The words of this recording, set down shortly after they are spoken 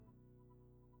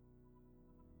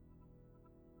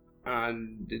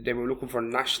and they were looking for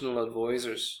national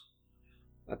advisors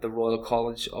at the Royal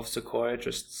College of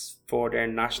Psychiatrists for their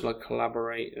National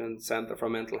Collaborating Centre for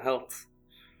Mental Health.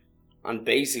 And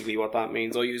basically what that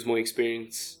means, I use my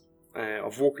experience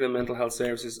of working in mental health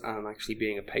services and actually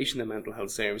being a patient in mental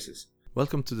health services.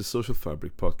 Welcome to the Social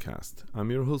Fabric podcast.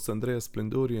 I'm your host Andrea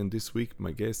Splendori, and this week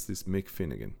my guest is Mick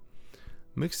Finnegan.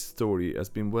 Mick's story has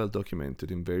been well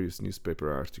documented in various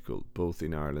newspaper articles, both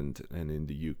in Ireland and in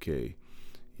the UK.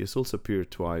 He has also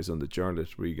appeared twice on the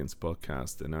Jarlath Regan's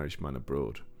podcast, An Irishman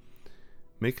Abroad.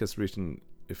 Mick has written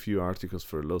a few articles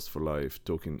for Lust for Life,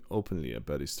 talking openly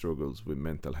about his struggles with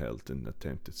mental health and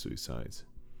attempted suicides.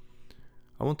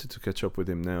 I wanted to catch up with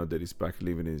him now that he's back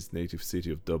living in his native city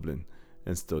of Dublin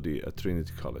and study at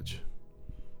Trinity College.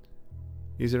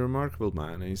 He's a remarkable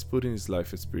man, and he's putting his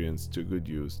life experience to good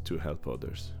use to help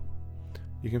others.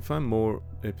 You can find more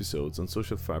episodes on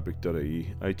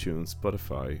socialfabric.ie, iTunes,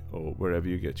 Spotify, or wherever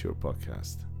you get your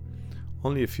podcast.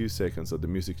 Only a few seconds of the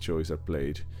music choice are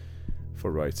played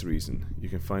for rights reason. You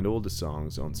can find all the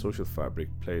songs on Social Fabric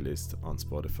playlist on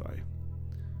Spotify.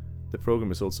 The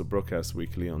program is also broadcast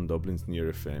weekly on Dublin's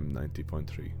Near FM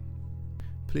 90.3.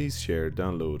 Please share,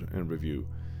 download, and review.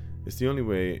 It's the only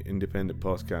way independent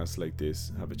podcasts like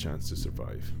this have a chance to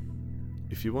survive.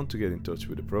 If you want to get in touch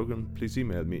with the program, please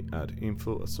email me at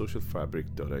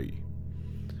info@socialfabric.ie.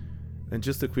 And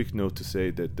just a quick note to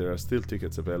say that there are still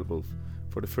tickets available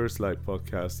for the first live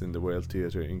podcast in the Whale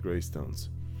Theatre in Greystones.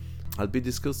 I'll be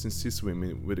discussing cis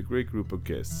women with a great group of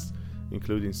guests,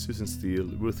 including Susan Steele,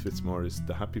 Ruth Fitzmaurice,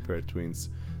 the Happy Pair Twins,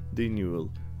 Dean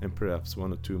Newell, and perhaps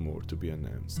one or two more to be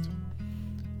announced.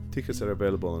 Tickets are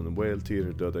available on the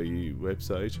whaletheatre.ie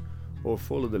website, or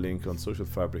follow the link on Social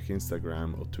Fabric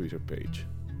Instagram or Twitter page.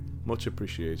 Much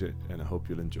appreciated, and I hope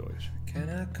you'll enjoy it. Can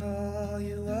I call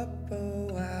you up,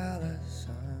 oh Alice,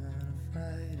 on a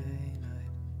Friday night?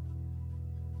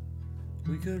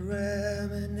 We could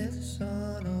reminisce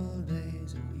on old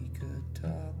days, and we could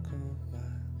talk a while.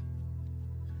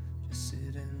 Just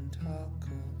sit and talk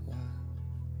a while.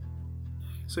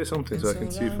 Say something so I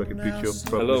can see if I can pick you up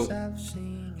properly. Hello,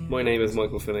 my name is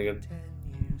Michael Finnegan.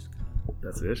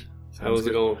 That's it. How's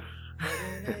it going?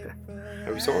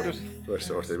 Are we sorted? We're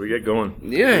sorted. We get going.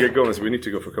 Yeah. We get going, so we need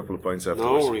to go for a couple of pints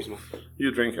afterwards. No worries, man.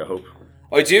 You drink, I hope.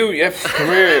 I do, yeah. Come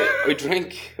here. I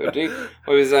drink.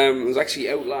 I was actually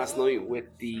out last night with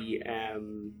the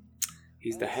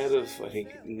he's the head of, I think,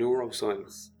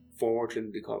 neuroscience for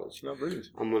Trinity College. No, brilliant.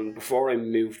 And before I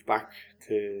moved back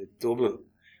to Dublin,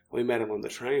 I met him on the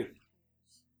train.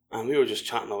 And we were just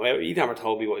chatting away. He never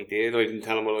told me what he did. I didn't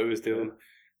tell him what I was doing.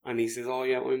 And he says, "Oh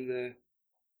yeah, I'm the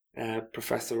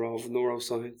professor of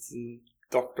neuroscience and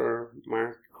Dr.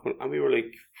 Mark." And we were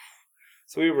like,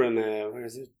 so we were in where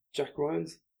is it? Jack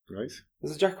Ryan's. Right.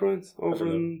 Is it Jack Ryan's over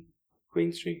in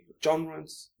Queen Street? John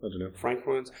Ryan's. I don't know. Frank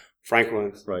Ryan's.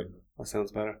 Right. That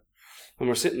sounds better. And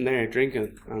we're sitting there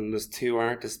drinking, and there's two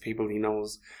artist people he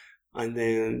knows, and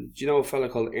then do you know a fella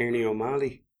called Ernie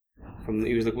O'Malley?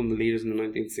 He was like one of the leaders in the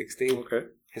 1916. Okay.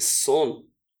 His son,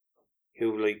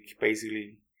 who like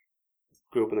basically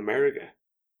grew up in America,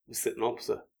 was sitting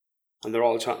opposite, and they're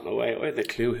all chatting away. I had no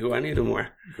clue who any of them were.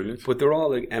 Brilliant. But they're all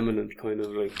like eminent kind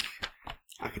of like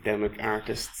academic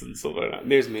artists and stuff like that.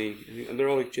 And there's me, and they're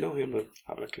all like, "Do you know him?" I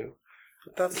haven't a clue.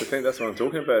 But that's the thing, that's what I'm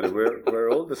talking about. We're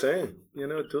all the same. You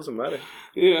know, it doesn't matter.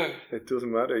 Yeah. It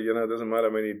doesn't matter, you know, it doesn't matter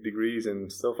how many degrees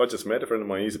and stuff. I just met a friend of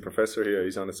mine, he's a professor here,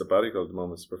 he's on a sabbatical at the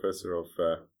moment, he's a professor of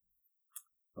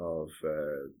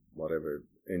whatever,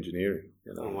 engineering,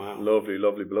 you know. Oh, wow.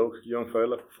 Lovely bloke, young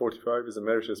fella, 45, is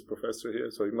emeritus professor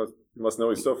here, so he must know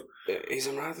his stuff. He's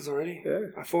emeritus already? Yeah.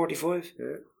 At 45?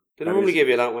 Yeah. They normally give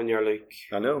you that when you're like...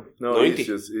 I know. No, 90.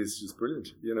 he's just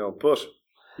brilliant, you know, but...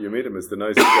 You meet him, it's the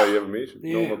nicest guy you ever meet.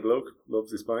 Yeah. Normal bloke,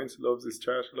 loves his pints, loves his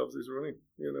chat, loves his running.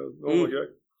 You know, normal guy.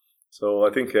 So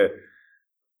I think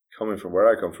coming from where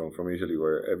I come from Italy,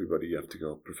 where everybody you have to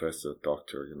go professor,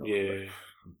 doctor, you know. Yeah.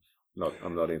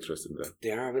 I'm not interested in that.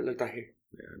 They are a bit like that here.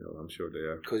 Yeah, no, I'm sure they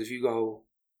are. Because if you go,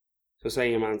 so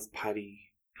say your man's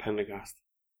Paddy Pendergast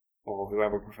or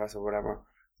whoever, professor, whatever,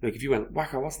 like if you went,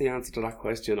 Wacker, what's the answer to that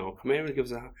question? Or come here and give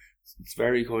us a, it's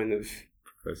very kind of,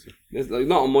 Professor. it's like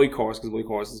not on my course, because my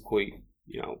course is quite,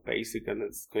 you know, basic, and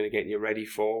it's kind of getting you ready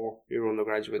for your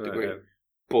undergraduate degree. Yeah.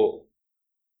 But,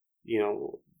 you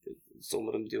know, some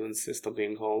of them do insist on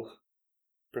being called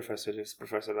professor this,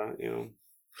 professor that, you know.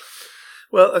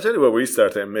 Well, I'll tell you where we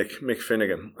start then, Mick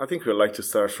Finnegan. I think we'd like to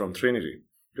start from Trinity,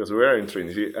 because we are in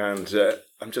Trinity, and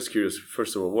I'm just curious,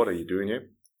 first of all, what are you doing here?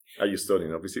 Are you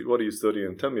studying, obviously? What are you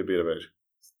studying? Tell me a bit about it.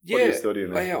 What are you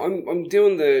studying? I'm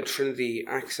doing the Trinity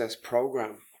Access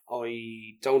Programme.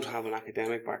 I don't have an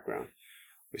academic background.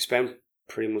 we spent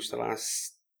pretty much the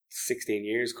last 16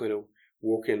 years kind of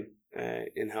working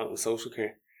in health and social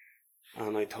care,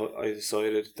 and I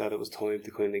decided that it was time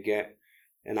to kind of get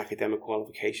an academic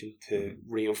qualification to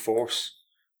reinforce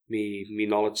me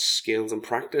knowledge, skills and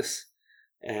practice,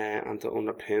 and to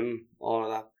underpin all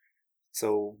of that.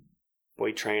 So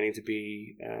by training to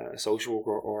be a social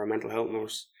worker or a mental health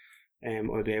nurse,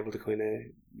 I'll be able to kind of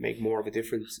make more of a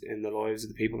difference in the lives of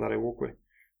the people that I work with.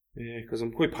 Because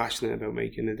I'm quite passionate about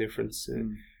making a difference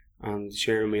and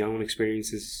sharing my own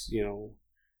experiences,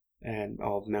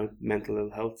 of mental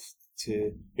ill health,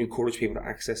 to encourage people to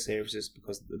access services,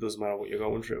 because it doesn't matter what you're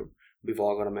going through. We've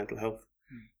all got a mental health.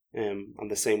 And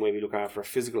the same way we look after our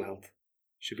physical health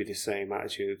should be the same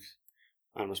attitude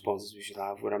and responses we should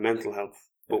have with our mental health.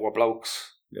 But we're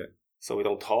blokes. Yeah. So we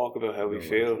don't talk about how we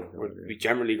feel. We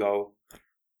generally go,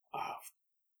 oh,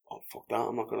 fuck that,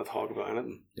 I'm not going to talk about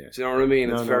anything. Yeah. Do you know what I mean?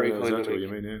 It's very kind of like, what you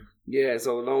mean, yeah,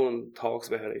 so no one talks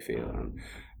about how they feel.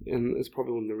 And it's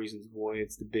probably one of the reasons why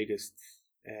it's the biggest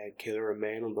killer of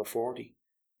men under 40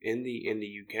 in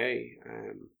the UK.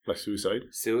 Like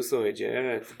suicide? Suicide,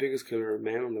 yeah. It's the biggest killer of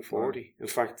men under 40. In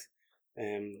fact,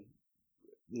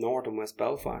 North and West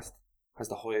Belfast has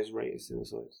the highest rate of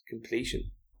suicide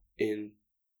completion in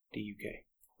the UK.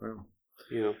 Wow.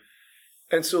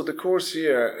 And so the course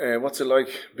here, what's it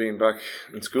like being back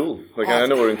in school? Like, I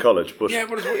know we're in college, but... Yeah,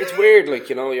 but it's weird, like,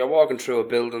 you're walking through a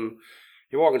building,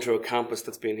 you're walking through a campus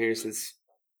that's been here since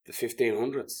the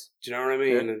 1500s. Do you know what I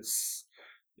mean?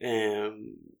 Yeah.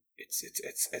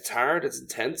 It's hard, it's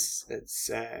intense,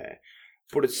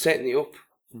 but it's setting you up,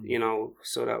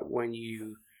 so that when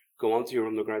you go onto your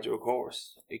undergraduate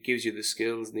course, it gives you the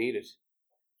skills needed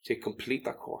to complete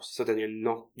that course, so that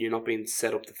you're not being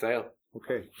set up to fail.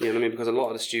 Okay. You know what I mean? Because a lot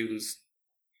of the students,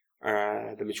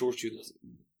 the mature students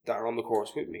that are on the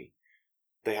course with me,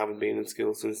 they haven't been in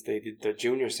school since they did their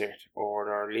junior cert or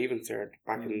their leaving cert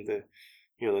back in the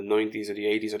the 90s or the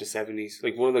 80s or the 70s.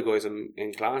 Like, one of the guys I'm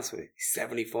in class with, he's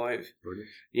 75.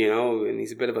 Brilliant. And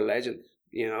he's a bit of a legend,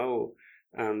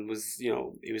 and was,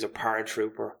 he was a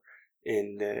paratrooper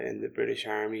in the British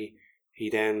Army. He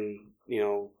then,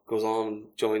 goes on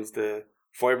and joins the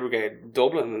Fire Brigade in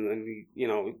Dublin, and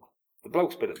the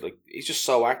bloke's he's just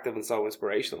so active and so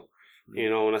inspirational,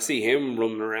 and I see him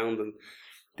running around and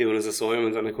doing his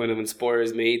assignments, and it kind of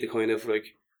inspires me to kind of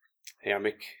like, hey,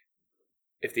 Mick,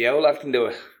 if the owl lad can do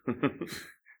it,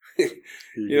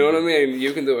 you know what I mean,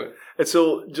 you can do it. And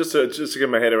so just to get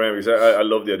my head around, because I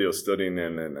love the idea of studying,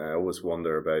 and I always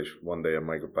wonder about one day I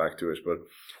might go back to it. But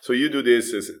so you do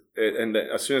this, and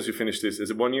as soon as you finish this,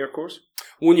 is it 1 year course?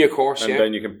 1 year course, and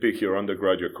then you can pick your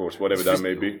undergraduate course, whatever that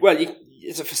may be. Well,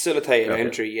 it's a facilitated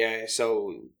entry, yeah.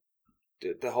 So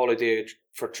the whole idea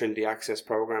for Trinity Access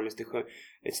program is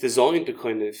it's designed to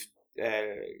kind of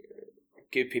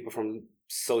give people from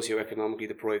socioeconomically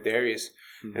deprived areas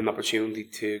an opportunity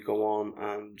to go on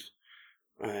and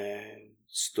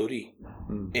study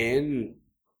in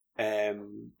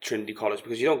Trinity College,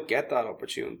 because you don't get that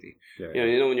opportunity.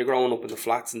 When you're growing up in the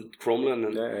flats in Crumlin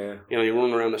and you're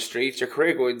running around the streets, your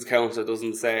career guidance counsellor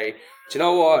doesn't say, do you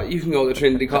know what, you can go to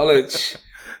Trinity College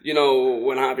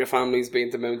when half your family's been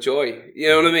to Mountjoy. You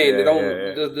know what I mean?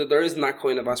 There isn't that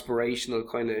kind of aspirational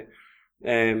kind of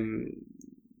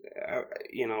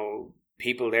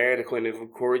people there to kind of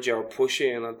encourage you or push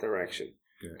you in that direction.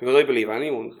 Because I believe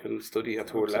anyone can study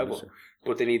at third level,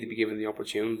 but they need to be given the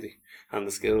opportunity and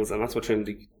the skills, and that's what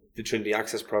the Trinity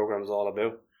Access program is all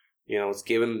about. It's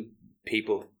giving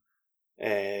people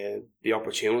the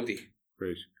opportunity.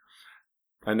 Great.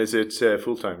 And is it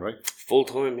full time, right? Full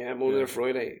time, yeah, Monday to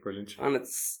Friday. Brilliant. And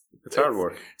it's hard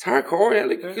work. It's hardcore, yeah.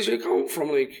 Because you're coming from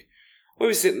I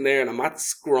was sitting there in a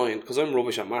maths grind, because I'm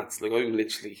rubbish at maths. I'm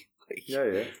literally.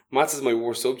 Maths is my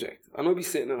worst subject, and I'll be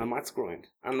sitting in a maths grind,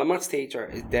 and the maths teacher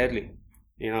is deadly,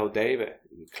 David,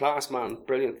 class man,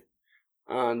 brilliant,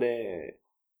 and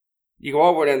you go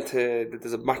over then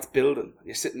there's a maths building,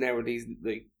 you're sitting there with these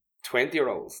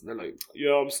 20-year-olds, and they're like,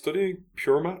 yeah, I'm studying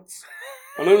pure maths,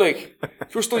 and I'm like,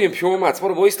 if you're studying pure maths,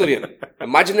 what am I studying?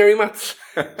 Imaginary maths?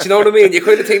 Do you know what I mean? You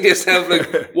kind of think to yourself,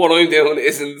 what I'm doing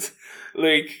isn't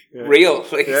real.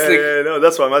 No,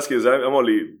 that's why I'm asking. Is I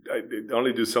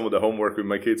only do some of the homework with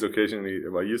my kids occasionally.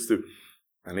 I used to,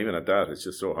 and even at that, it's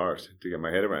just so hard to get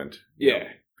my head around.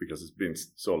 Because it's been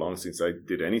so long since I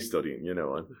did any studying.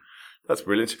 And that's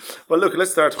brilliant. Well, look,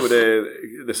 let's start with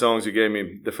the songs you gave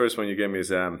me. The first one you gave me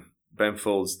is Ben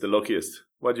Folds' "The Luckiest."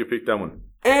 Why did you pick that one?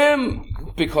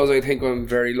 Because I think I'm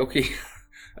very lucky.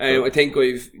 I think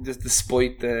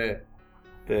despite the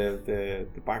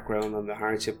background and the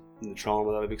hardship and the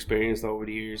trauma that I've experienced over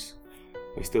the years,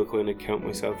 I still kind of count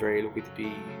myself very lucky to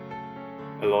be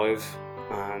alive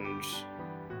and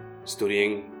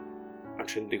studying at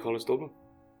Trinity College Dublin.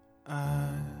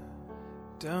 I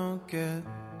don't get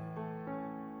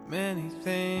many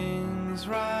things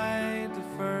right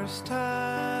the first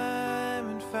time.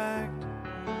 In fact,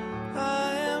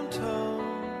 I am told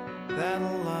that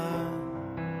a lot.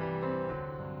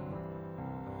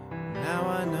 Now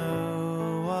I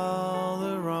know all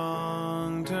the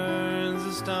wrong turns,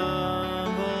 the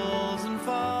stumbles and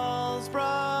falls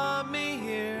brought me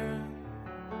here.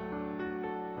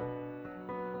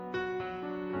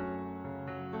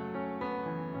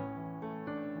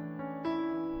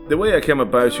 The way I came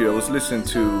about you, I was listening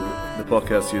to the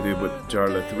podcast you did with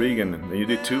Jarlath Regan, and you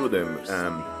did two of them,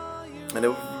 and it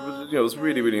was, it was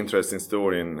really, really interesting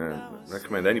story, and I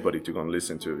recommend anybody to go and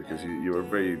listen to it, because you were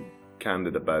very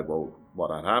candid about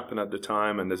what had happened at the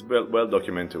time, and it's well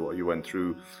documented what you went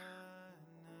through,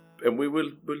 and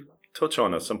we'll touch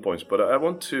on at some points, but I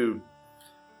want to,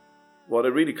 what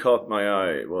really caught my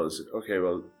eye was, okay,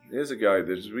 well, here's a guy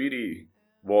that's really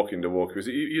walking the walk, because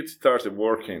you started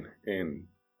working in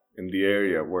the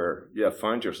area where,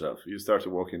 find yourself. You start to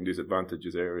work in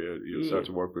disadvantages area. You start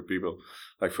to work with people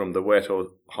like from the wet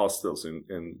hostels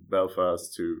in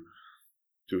Belfast to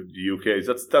the UK.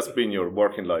 That's been your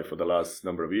working life for the last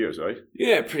number of years, right?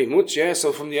 Yeah, pretty much, yeah.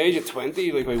 So from the age of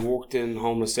 20, like I worked in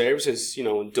homeless services,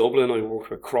 in Dublin. I worked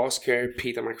with Crosscare,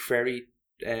 Peter McFerry,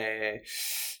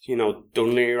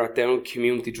 Dunleer at Down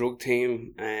Community Drug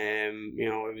Team. I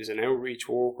was an outreach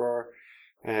worker,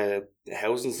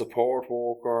 housing support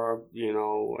worker,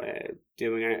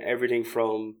 doing everything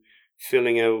from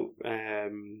filling out,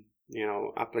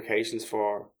 applications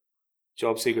for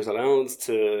job seekers allowance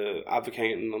to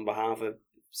advocating on behalf of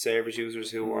service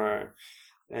users who are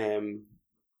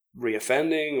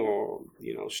reoffending or,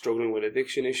 struggling with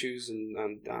addiction issues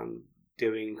and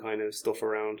doing kind of stuff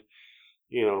around,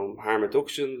 harm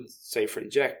reduction, safer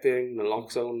injecting,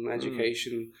 naloxone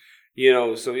education,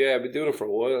 so yeah, I've been doing it for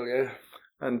a while, yeah.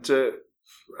 And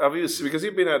obviously, because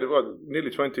you've been at it, nearly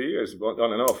 20 years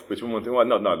on and off, which one,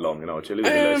 not long, it's a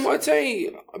little bit less. I'd say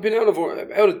I've been out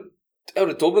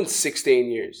of Dublin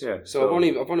 16 years. Yeah. So I've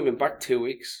only been back 2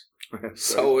 weeks.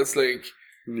 So it's like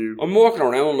new. I'm walking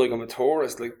around like I'm a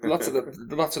tourist. Like lots of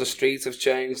the streets have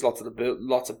changed. Lots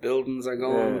of buildings are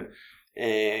gone.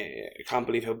 I can't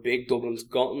believe how big Dublin's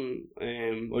gotten.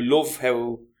 I love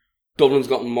how Dublin's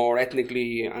gotten more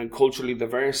ethnically and culturally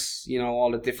diverse,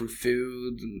 all the different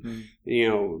food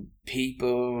and,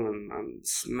 people and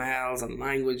smells and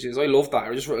languages. I love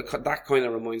that. That kind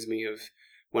of reminds me of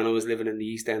when I was living in the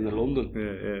East End of London,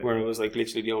 where I was like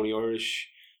literally the only Irish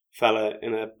fella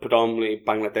in a predominantly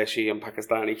Bangladeshi and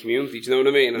Pakistani community. Do you know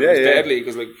what I mean? And it was deadly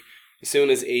because like as soon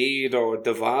as Eid or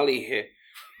Diwali hit,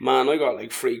 man, I got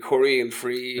like free curry and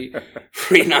free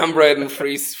naan bread and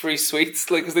free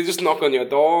sweets, like, because they just knock on your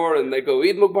door and they go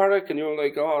Eid Mubarak, and you're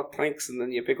like, oh, thanks, and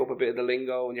then you pick up a bit of the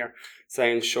lingo and you're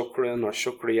saying shukran or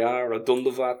shukriya or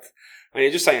dundavat, and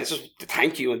you're just saying it's just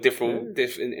thank you in different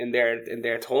in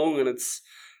their tongue, and it's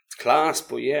class.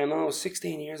 But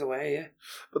 16 years away,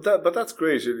 But that's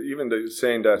great. Even though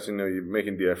saying that, you're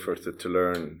making the effort to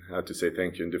learn how to say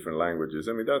thank you in different languages.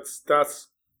 I mean, that's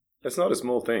not a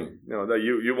small thing, that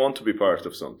you want to be part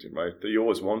of something, right? That you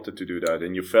always wanted to do that,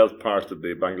 and you felt part of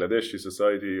the Bangladeshi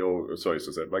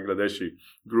Bangladeshi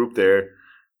group there,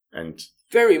 and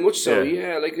very much so,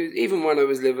 yeah. Like even when I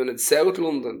was living in South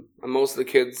London, and most of the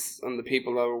kids and the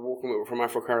people that I were working with were from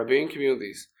Afro-Caribbean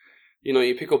communities,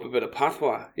 you pick up a bit of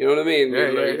patois, you know what I mean?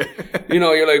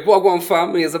 You're like, what one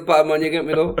family is a bad man, you get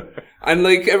me though? And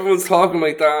like everyone's talking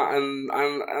like that, and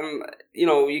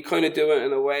you kind of do it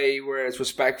in a way where it's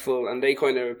respectful, and they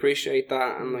kind of appreciate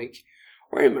that. And like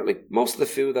most of the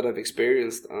food that I've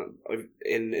experienced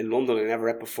in London, I never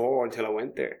ate before until I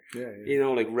went there.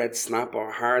 Like red snap or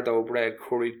hard dough bread,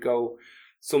 curried goat.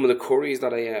 Some of the curries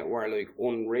that I ate were like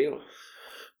unreal.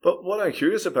 But what I'm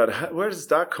curious about, where does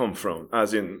that come from?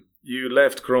 As in, you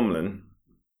left Crumlin,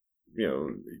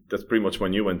 that's pretty much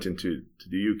when you went into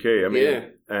the UK. I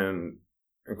mean,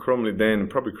 and Crumlin then,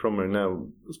 probably Crumlin now,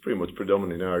 was pretty much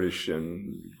predominantly Irish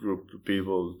and group of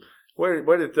people.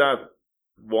 Where did that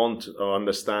want or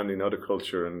understanding other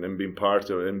culture and being part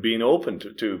of it and being open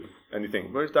to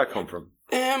anything, where did that come from?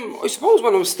 I suppose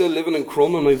when I was still living in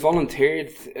Crumlin, I volunteered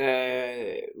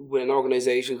with an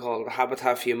organisation called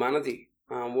Habitat for Humanity.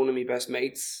 One of my best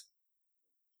mates,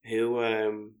 who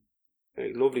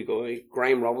a lovely guy,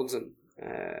 Graham Robinson,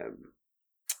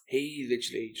 he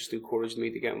literally just encouraged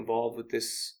me to get involved with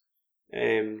this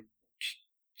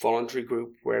voluntary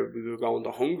group where we were going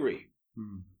to Hungary,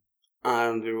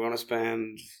 and we were going to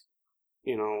spend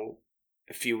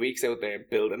a few weeks out there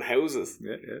building houses.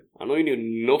 Yeah. And I knew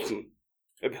nothing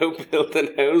about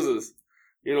building houses.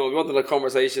 You know, if you wanted a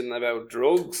conversation about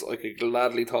drugs, I could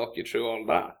gladly talk you through all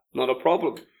that. Not a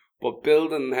problem. But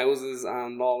building houses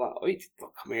and all that,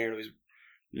 come here, I was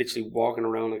literally walking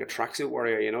around like a tracksuit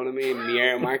warrior, you know what I mean? My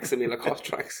Air Max and my Lacoste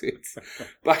tracksuits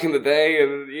back in the day.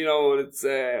 And, you know, it's,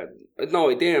 I had no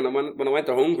idea. And when I went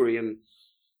to Hungary, and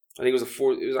I think it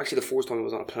was actually the first time I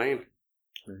was on a plane.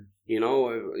 Mm. You know,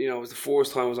 it was the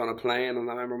first time I was on a plane, and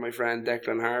I remember my friend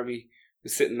Declan Harvey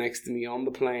was sitting next to me on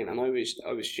the plane, and I was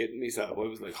shitting myself. I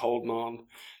was like holding on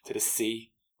to the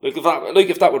sea, like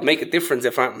if that would make a difference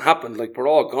if that happened. Like, we're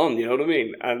all gone, you know what I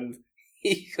mean? And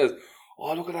he goes,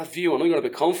 "Oh, look at that view," and I got a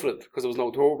bit confident because there was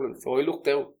no turbulence. So I looked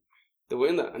out the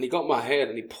window, and he got my head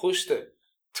and he pushed it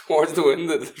towards the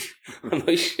window, and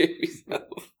I shit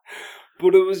myself.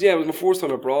 But it was my first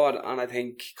time abroad, and I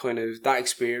think kind of that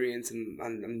experience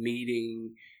and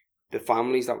meeting the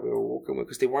families that we were working with,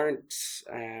 because they weren't,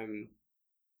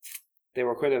 they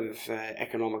were kind of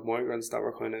economic migrants that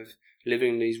were kind of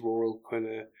living in these rural kind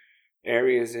of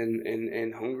areas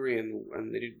in Hungary,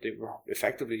 and they were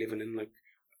effectively living in like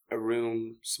a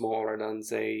room smaller than,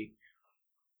 say,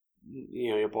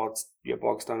 you know, your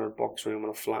bog standard box room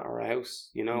in a flat or a house,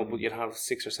 you know. But you'd have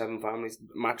 6 or 7 families,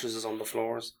 mattresses on the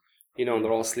floors, you know, and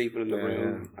they're all sleeping in the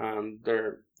room, and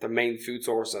their main food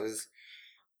sources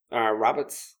are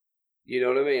rabbits, you know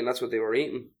what I mean? That's what they were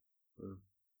eating.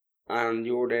 And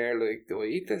you're there like, do I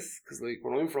eat this? Because like,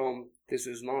 where I'm from, this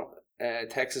is not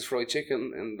Texas fried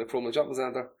chicken in the Crumlin Shopping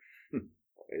Centre.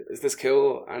 Is this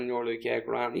cool? And you're like, yeah,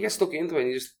 grand. You get stuck into it,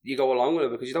 and you go along with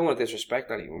it because you don't want to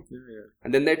disrespect anyone. Yeah.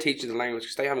 And then they're teaching the language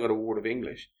because they haven't got a word of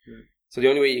English. Yeah. So the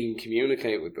only way you can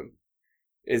communicate with them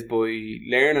is by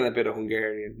learning a bit of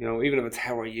Hungarian. You know, even if it's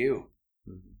 "How are you?"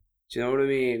 Mm-hmm. Do you know what I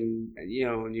mean? You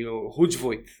know, and you go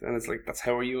 "Hujvojt," and it's like, that's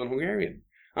 "How are you" in Hungarian.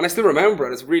 And I still remember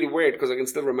it. It's really weird because I can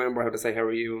still remember how to say "How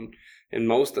are you" in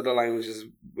most of the languages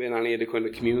in any of the kind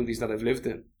of communities that I've lived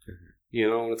in. Mm-hmm. You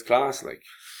know, and it's class, like.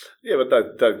 Yeah, but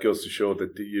that goes to show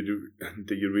that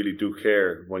you really do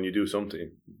care when you do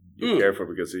something. You care for it,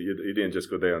 because you didn't just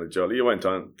go there on a jolly. You went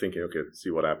on thinking, okay, see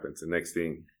what happens. The next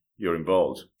thing, you're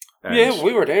involved. And yeah,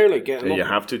 we were there like getting up. You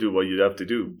have to do what you have to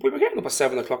do. We were getting up at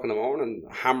 7 o'clock in the morning,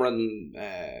 hammering,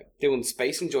 doing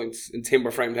spacing joints in timber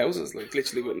framed houses. Like,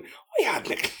 literally, I had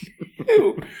no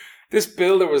clue. This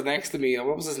builder was next to me.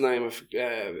 What was his name?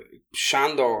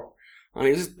 Shandor. And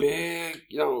he was this big,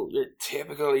 you know, your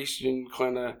typical Eastern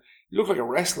kind of, you look like a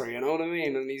wrestler, you know what I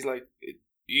mean? And he's like,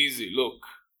 easy, look,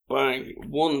 bang,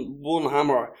 one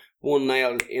hammer, one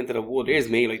nail into the wood. Here's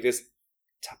me, like this,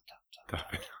 tap,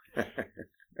 tap, tap.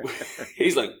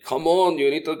 He's like, come on, you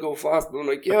need to go fast. And I'm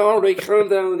like, yeah, all right, calm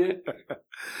down, yeah.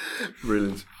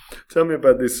 Brilliant. Tell me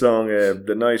about this song,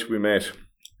 The Night We Met,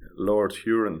 Lord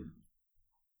Huron.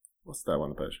 What's that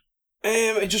one about?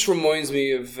 It just reminds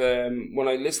me of when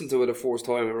I listened to it the first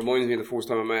time. It reminds me of the first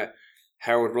time I met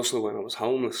Howard Russell when I was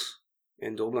homeless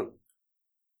in Dublin.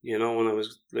 You know, when I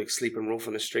was like sleeping rough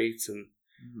in the streets and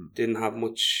didn't have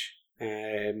much.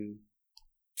 And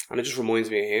it just reminds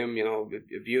me of him. You know,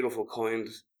 a beautiful, kind,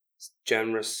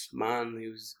 generous man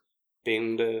who's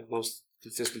been the most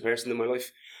consistent person in my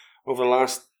life over the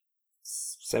last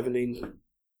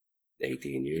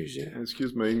 18 years, yeah.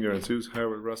 Excuse my ignorance. Who's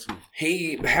Howard Russell?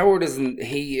 He's in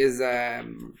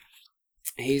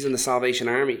the Salvation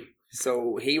Army.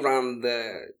 So he ran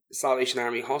the Salvation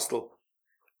Army hostel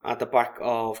at the back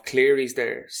of Cleary's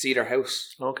there, Cedar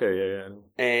House. Okay, yeah.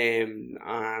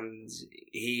 And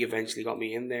he eventually got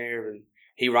me in there, and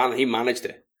he managed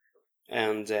it,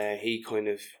 and he kind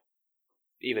of,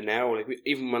 even now, like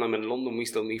even when I'm in London, we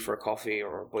still meet for a coffee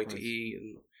or a bite to eat,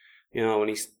 and you know, and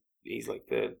he's like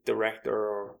the director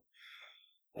or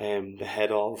the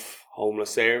head of homeless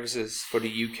services for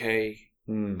the UK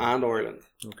and Ireland.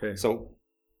 Okay. So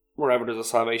wherever there's a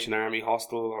Salvation Army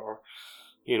hostel or,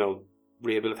 you know,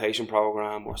 rehabilitation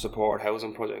program or support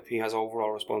housing project, he has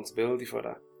overall responsibility for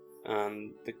that.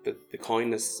 And the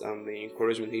kindness and the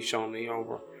encouragement he's shown me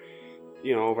over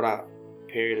that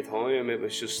period of time, it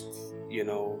was just, you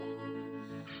know,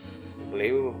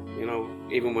 unbelievable. You know,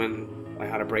 even when I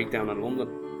had a breakdown in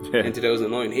London in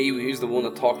 2009, he was the one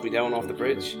that talked me down off the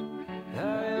bridge.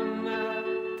 I am not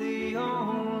the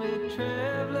only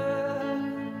traveler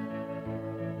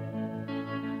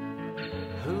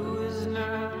who is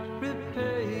not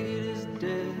repaid his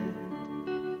debt.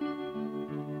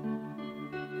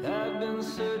 I've been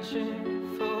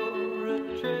searching for a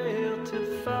trail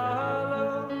to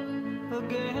follow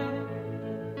again.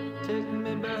 Take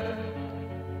me back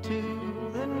to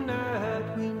the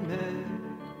night we met.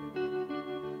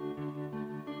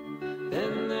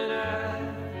 And then I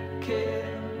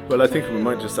Well, I think we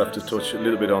might just have to touch a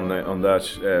little bit on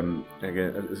that.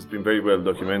 Again, it's been very well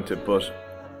documented, but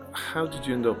how did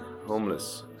you end up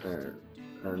homeless?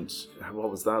 And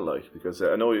what was that like? Because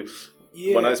I know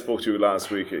when I spoke to you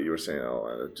last week, you were saying,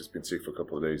 "Oh, I've just been sick for a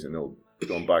couple of days," and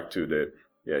going back to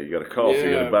you got a cough,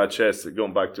 you got a bad chest,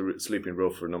 going back to sleeping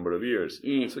rough for a number of years.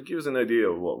 So give us an idea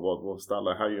of what was that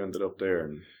like, how you ended up there.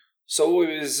 And so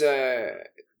I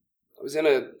was in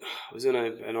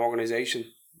an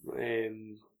organisation,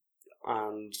 and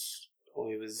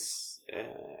I was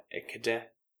a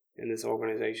cadet in this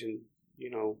organisation,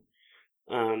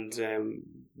 and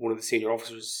one of the senior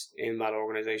officers in that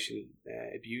organisation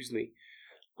abused me,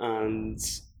 and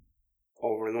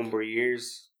over a number of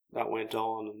years that went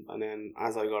on, and then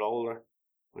as I got older,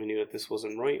 I knew that this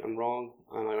wasn't right and wrong,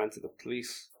 and I went to the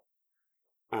police,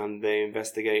 and they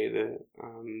investigated it,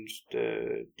 and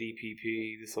the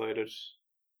DPP decided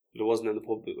it wasn't in the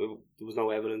public. There was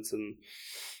no evidence, and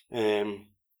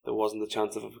there wasn't a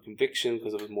chance of a conviction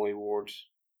because it was my ward,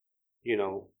 and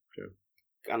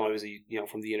I was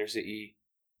from the inner city.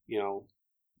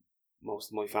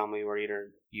 Most of my family were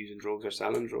either using drugs or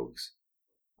selling drugs,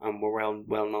 and were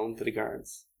well known to the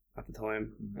guards at the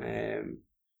time.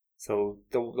 So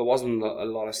there wasn't a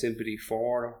lot of sympathy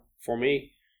for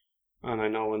me, and I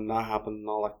know when that happened,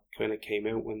 all that kind of came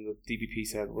out when the DPP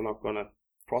said we're not going to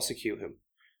prosecute him.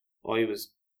 I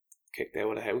was kicked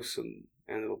out of the house and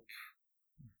ended up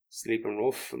sleeping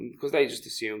rough, and because they just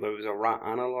assumed I was a rat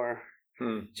and a liar.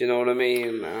 Do you know what I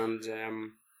mean? And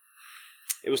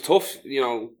it was tough. You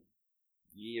don't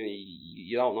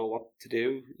know what to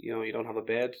do. You don't have a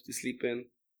bed to sleep in.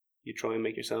 You try and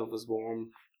make yourself as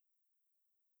warm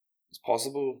as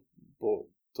possible, but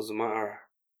it doesn't matter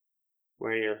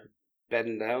where you're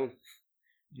bedding down.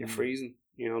 You're freezing.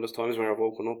 There's times where I've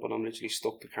woken up and I'm literally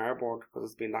stuck to cardboard because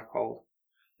it's been that cold.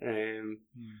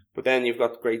 But then you've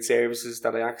got great services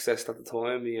that I accessed at the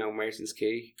time. Merson's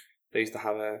Quay. They used to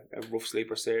have a rough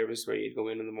sleeper service where you'd go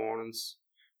in the mornings.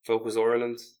 Focus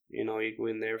Ireland, you'd go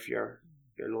in there for your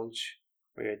lunch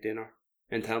or your dinner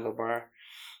in Temple Bar.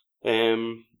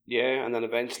 And then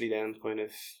eventually then kind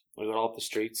of I got off the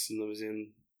streets and I was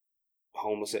in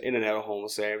and out of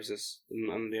homeless services,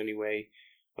 and the only way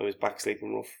I was back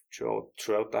sleeping rough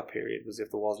throughout that period was if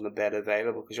there wasn't a bed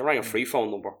available, because you're running a free phone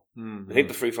number. I think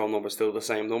the free phone number is still the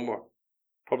same number,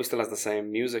 probably still has the same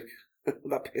music.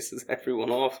 That pisses everyone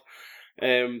off.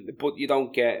 But you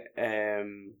don't get I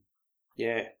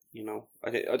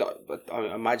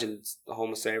imagine the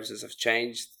homeless services have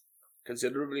changed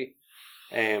considerably.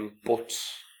 But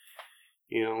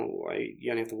you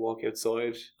only have to walk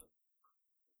outside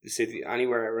the city,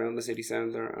 anywhere around the city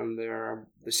centre, and there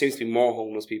seems to be more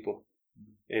homeless people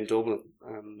in Dublin,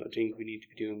 and I think we need to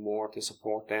be doing more to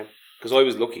support them, because I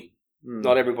was lucky.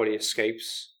 Not everybody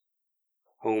escapes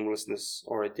homelessness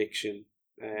or addiction.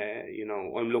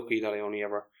 I'm lucky that I only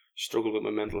ever struggled with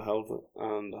my mental health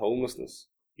and homelessness.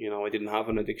 I didn't have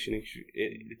an addiction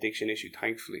issue,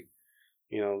 thankfully.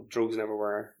 Drugs never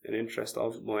were an interest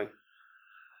of mine.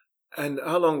 And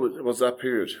how long was that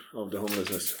period of the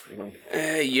homelessness? 5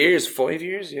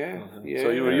 years, yeah. Yeah.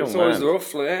 So you were a young man. So it was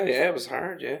rough, yeah, it was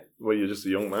hard, yeah. Were you just a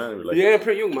young man?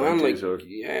 Pretty young man, I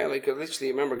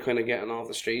literally remember kind of getting off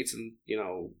the streets and,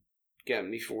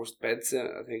 getting me first bed sit.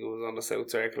 I think it was on the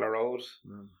South Circular Road.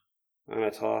 And I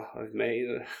thought, I've made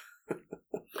it.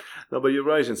 No, but you're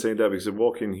right in saying that, because I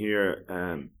walk in here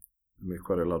and you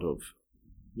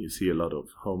see a lot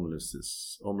of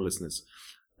homelessness,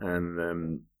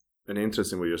 and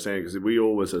interesting what you're saying, because we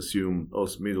always assume,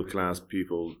 us middle class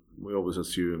people,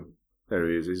 there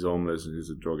he is, he's homeless, he's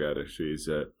a drug addict, he's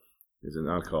an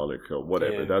alcoholic or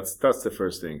whatever. Yeah. That's the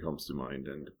first thing that comes to mind.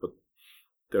 But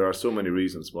there are so many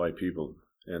reasons why people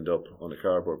end up on a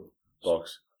cardboard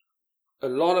box. A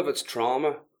lot of it's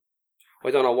trauma. I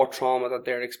don't know what trauma that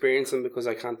they're experiencing, because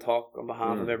I can't talk on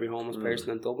behalf of every homeless person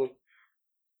in Dublin.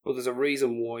 But there's a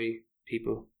reason why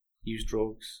people use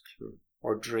drugs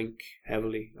or drink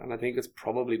heavily, and I think it's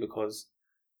probably because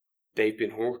they've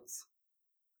been hurt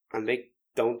and they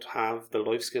don't have the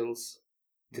life skills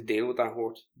to deal with that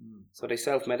hurt. So they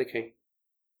self-medicate.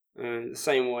 The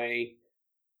same way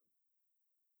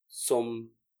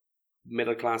some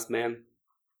middle-class men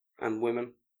and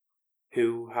women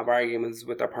who have arguments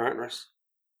with their partners,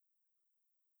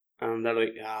 and they're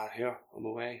like, here, I'm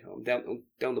away, I'm down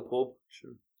the pub.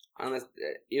 Sure. And it's,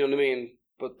 you know what I mean?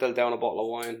 But they'll down a bottle of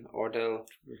wine, or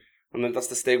and then that's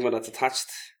the stigma that's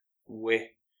attached with,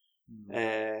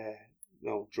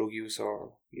 drug use,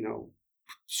 or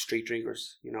street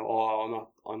drinkers. I'm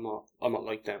not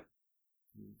like them.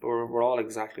 But we're all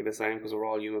exactly the same, because we're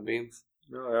all human beings.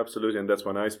 No, absolutely, and that's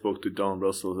when I spoke to Dawn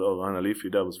Russell of Anna Leafy.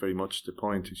 That was very much the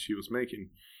point she was making.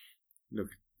 Look,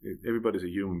 everybody's a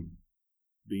human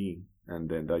being, and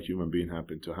then that human being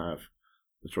happened to have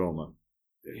the trauma,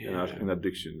 an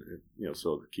addiction,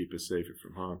 so to keep us safer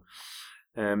from harm.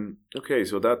 Okay,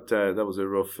 so that was a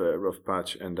rough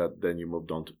patch, and that then you moved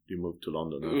to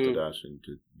London after that, and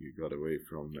you got away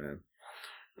from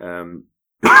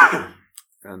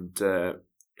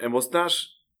and was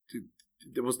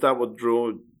that what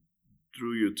drew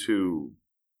you to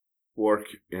work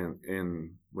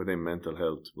in within mental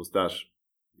health? Was that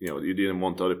you didn't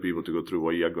want other people to go through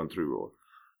what you had gone through, or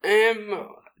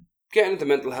getting into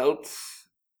mental health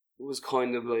was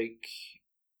kind of like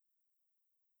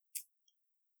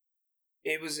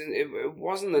it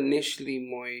wasn't initially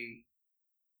my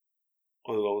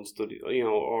I'll go and study,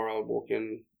 or I'll work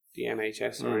in the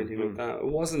NHS or anything like that. It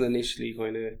wasn't initially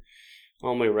kind of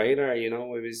on my radar. I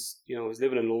was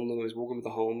living in London. I was working with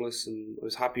the homeless, and I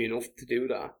was happy enough to do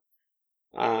that.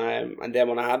 And then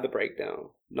when I had the breakdown,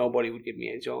 nobody would give me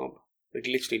a job. Like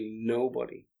literally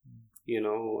nobody,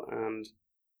 And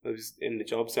I was in the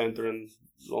job centre in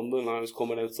London. I was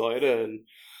coming outside it, and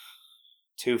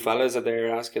two fellas are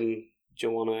there asking, "Do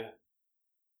you want to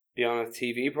be on a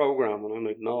TV program?" And I'm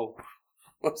like, "No."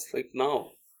 I was like,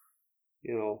 "No,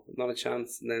 not a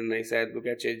chance." And then they said, "We'll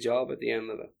get you a job at the end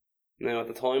of it." Now at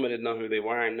the time I didn't know who they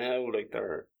were. Now like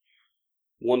they're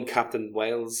one captain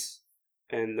Wales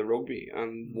in the rugby,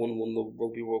 and one won the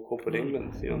Rugby World Cup with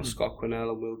England. Scott Quinnell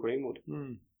and Will Greenwood.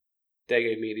 They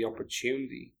gave me the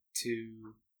opportunity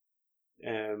to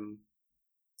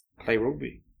play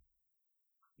rugby.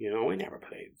 I never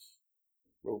played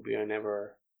rugby. I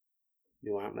never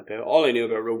knew anything about it. All I knew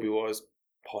about rugby was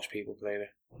posh people played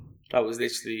it. That was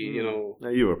literally, Now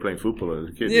you were playing football as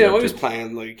a kid. Yeah, I was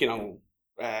playing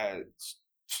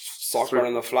soccer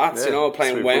on the flats,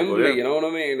 playing Wembley, football, you know what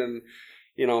I mean? And,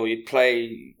 you'd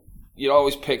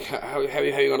always pick, how are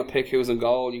you going to pick who's in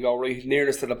goal? You go right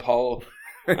nearest to the pole.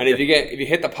 And if you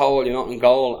hit the pole, you're not in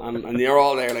goal, and you're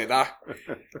all there like that.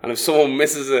 And if someone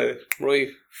misses it, right,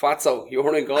 fatso,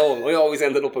 you're in goal. I always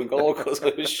ended up in goal because I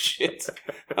was shit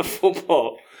at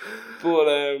football.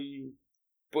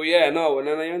 But yeah, no, and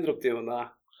then I ended up doing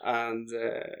that, and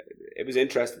it was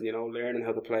interesting, learning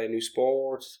how to play a new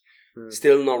sport.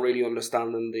 Still not really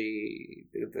understanding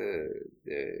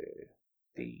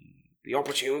the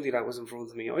opportunity that was in front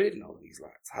of me. I didn't know these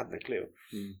lads, hadn't a clue.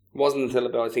 It wasn't until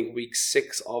about, I think, week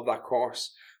 6 of that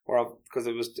course, because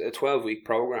it was a 12-week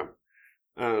program,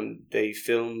 and they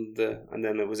filmed and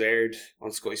then it was aired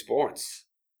on Sky Sports.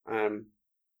 I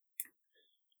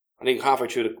think halfway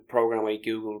through the program I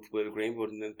googled Will Greenwood,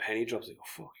 and then penny drops. Like, oh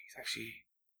fuck,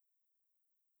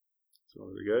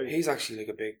 he's actually like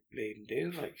a big bleeding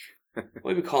dude. Like,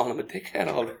 I'd be calling him a dickhead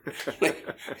all the like,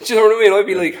 do you know what I mean? I'd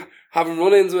be like having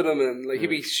run-ins with him, and like he'd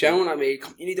be shouting at me,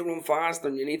 "You need to run faster,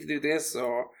 and you need to do this,"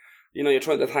 or you're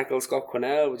trying to tackle Scott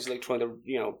Quinnell, which is like trying to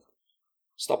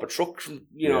stop a truck from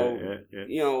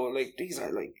like these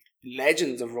are like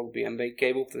legends of rugby, and they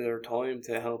gave up their time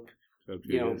to help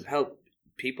help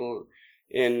people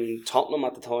in Tottenham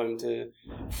at the time to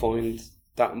find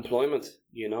that employment.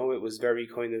 It was very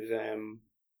kind of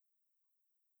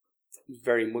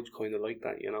very much kind of like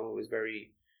that. It was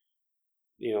very,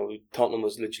 Tottenham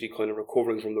was literally kind of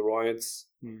recovering from the riots,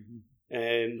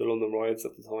 the London riots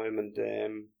at the time, and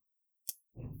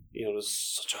there's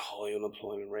such a high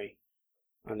unemployment rate.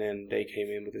 And then they came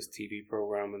in with this TV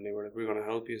program, and they were like, "We're going to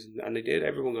help you," and they did.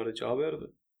 Everyone got a job out of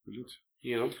it.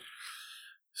 Brilliant.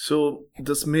 So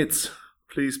the Smiths,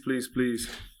 please.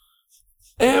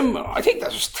 I think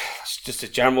that's just a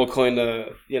general kind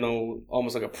of,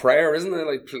 almost like a prayer, isn't it?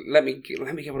 Like, let me get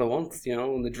what I want,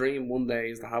 and the dream one day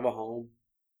is to have a home,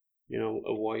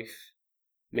 a wife,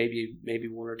 maybe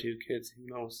 1 or 2 kids, who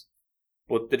knows?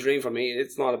 But the dream for me,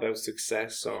 it's not about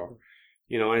success or,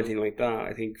 anything like that.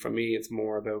 I think for me, it's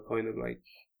more about kind of like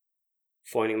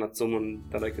finding that someone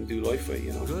that I can do life with,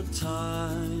 Good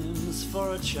times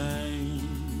for a change.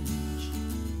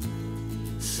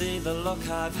 See, the luck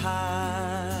I've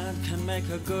had can make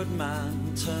a good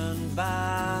man turn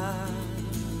bad.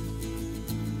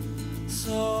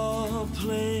 So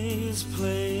please,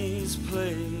 please,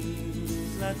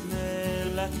 please, let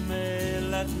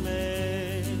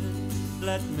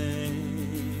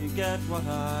me get what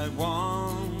I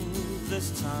want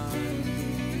this time.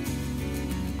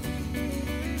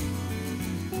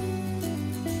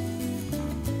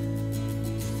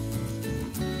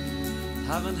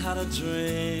 Haven't had a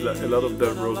dream. A lot of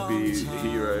the rugby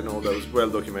here, I know that was well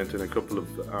documented in a couple of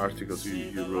articles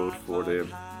you wrote for the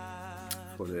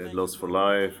Lust for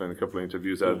Life, and a couple of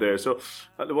interviews out there. So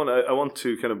I want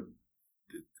to kind of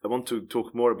I want to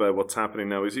talk more about what's happening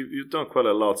now. Is you've done quite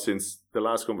a lot since the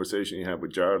last conversation you had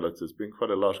with Jarlath. There's been quite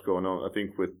a lot going on, I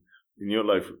think, in your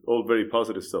life, all very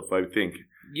positive stuff, I think.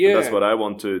 Yeah. And that's what I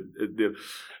want to do.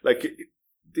 Like,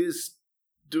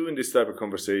 doing this type of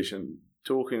conversation,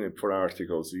 talking for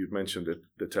articles. You mentioned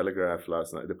the Telegraph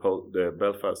last night, the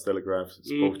Belfast Telegraph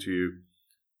spoke to you.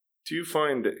 Do you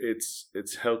find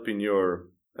it's helping your,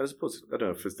 I suppose, I don't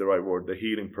know if it's the right word, the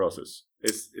healing process?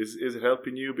 Is it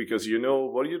helping you? Because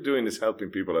what you're doing is helping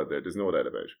people out there. There's no doubt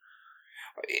about it.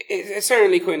 It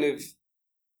certainly kind of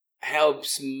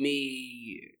helps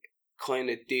me kind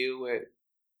of deal with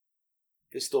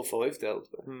the stuff I've dealt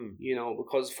with,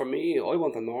 because for me, I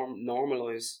want to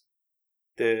normalise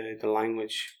the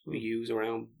language we use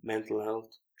around mental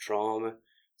health, trauma,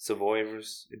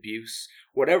 survivors, abuse,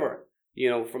 whatever.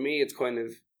 For me, it's kind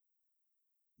of,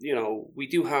 we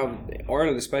do have,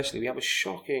 Ireland especially, we have a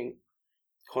shocking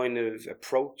kind of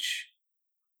approach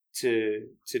to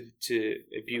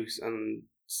abuse and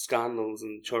scandals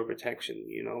and child protection,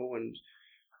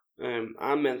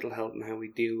 and mental health and how we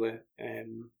deal with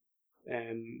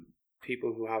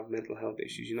people who have mental health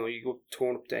issues. You go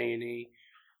turn up to A&E,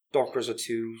 doctors are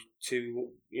too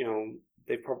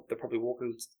they're probably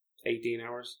working 18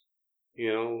 hours.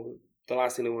 The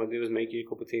last thing they want to do is make you a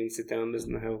cup of tea and sit down and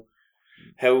listen to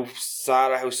how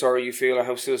sad or how sorry you feel or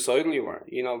how suicidal you are.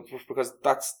 Because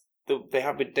they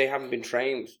haven't been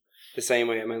trained the same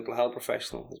way a mental health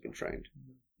professional has been trained.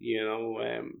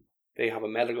 They have a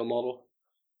medical model,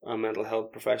 and mental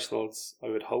health professionals, I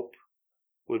would hope,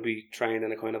 would be trained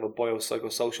in a kind of a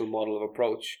biopsychosocial model of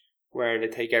approach where they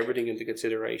take everything into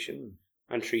consideration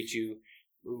and treat you,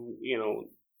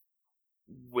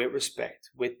 with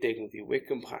respect, with dignity, with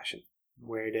compassion,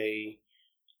 where they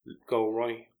go,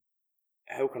 right,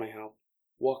 how can I help?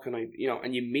 What can I,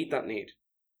 and you meet that need,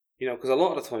 because a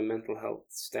lot of the time mental health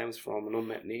stems from an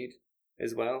unmet need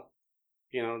as well.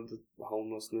 The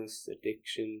homelessness,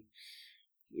 addiction,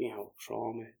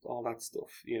 trauma, all that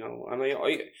stuff, and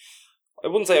I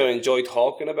wouldn't say I enjoy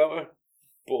talking about it,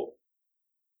 but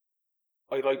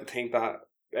I like to think that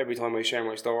every time I share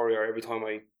my story or every time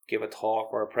I give a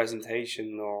talk or a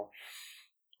presentation or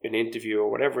an interview or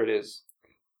whatever it is,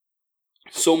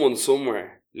 someone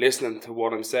somewhere listening to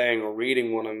what I'm saying or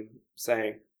reading what I'm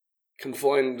saying can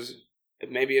find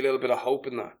maybe a little bit of hope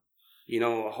in that.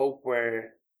 A hope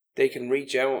where they can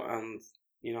reach out and,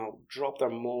 drop their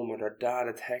mum or their dad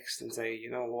a text and say,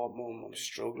 what, mum, I'm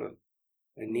struggling.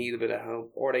 I need a bit of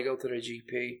help. Or they go to their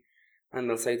GP and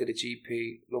they'll say to the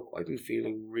GP, look, I've been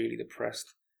feeling really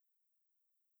depressed.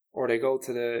 Or they go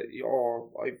to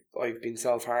I've been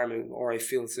self-harming, or I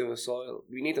feel suicidal.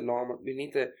 We need to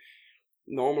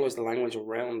normalise the language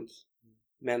around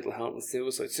mental health and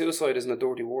suicide. Suicide isn't a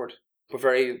dirty word. But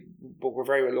we're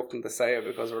very reluctant to say it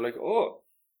because we're like,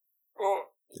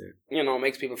 it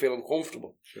makes people feel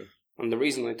uncomfortable. Sure. And the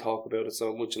reason I talk about it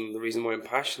so much and the reason why I'm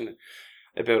passionate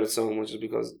about it so much is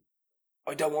because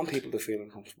I don't want people to feel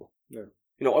uncomfortable. Yeah.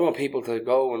 I want people to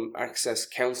go and access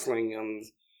counselling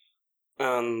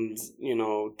and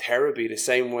therapy the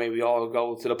same way we all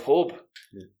go to the pub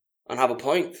and have a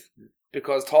pint.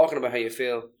 Because talking about how you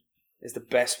feel is the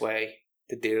best way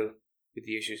to deal with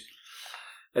the issues.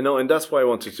 I know, and that's why I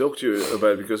want to talk to you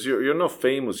about it, because you're not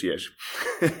famous yet.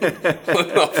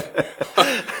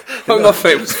 I'm not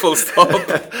famous, full stop.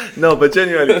 No, but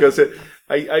genuinely, because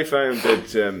I found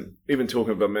that even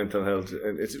talking about mental health,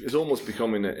 and it's almost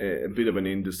becoming a bit of an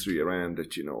industry around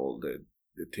it, all the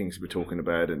things we're talking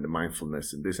about and the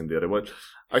mindfulness and this and the other. But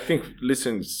I think,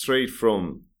 listen, straight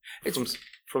from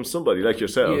somebody like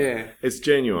yourself, it's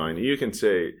genuine. You can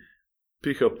say,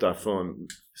 pick up that phone,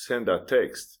 send that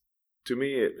text. To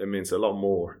me, it means a lot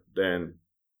more than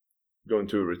going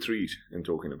to a retreat and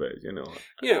talking about it,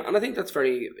 Yeah, and I think that's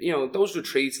very, those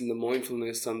retreats and the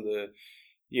mindfulness and the,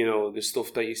 the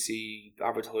stuff that you see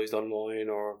advertised online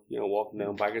or, walking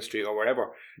down Bagot Street or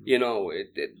wherever,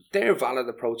 they're valid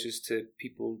approaches to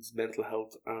people's mental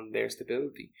health and their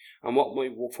stability. And what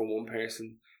might work for one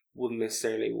person wouldn't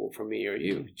necessarily work for me or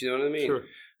you. Do you know what I mean? Sure.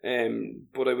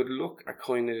 But I would look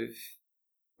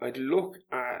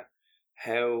at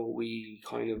how we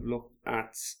kind of look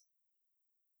at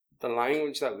the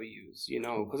language that we use,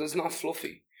 because it's not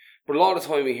fluffy. But a lot of the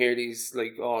time we hear these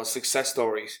success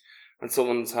stories and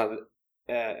someone's had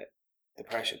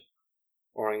depression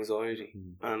or anxiety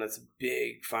and it's a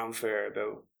big fanfare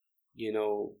about,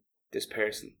 this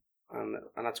person and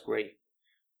that's great.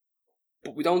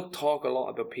 But we don't talk a lot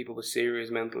about people with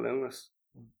serious mental illness.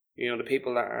 The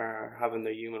people that are having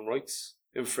their human rights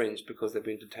infringed because they've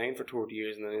been detained for 30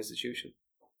 years in an institution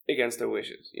against their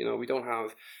wishes. We don't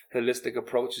have holistic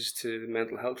approaches to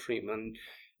mental health treatment.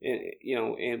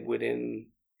 within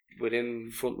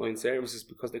frontline services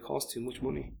because they cost too much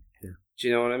money. Yeah. Do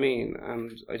you know what I mean?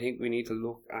 And I think we need to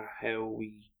look at how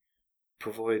we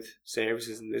provide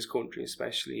services in this country,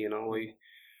 especially.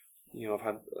 I've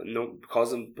had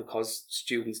because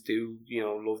students do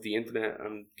love the internet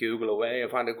and Google away.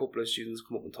 I've had a couple of students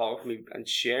come up and talk to me and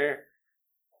share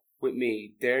with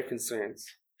me their concerns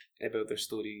about their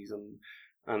studies,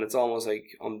 and it's almost like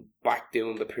I'm back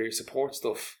doing the peer support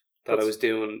stuff that I was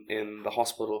doing in the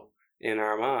hospital in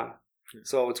Armagh. Yeah.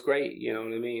 So it's great, you know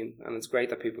what I mean? And it's great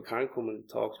that people can come and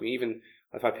talk to me. Even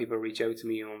I've had people reach out to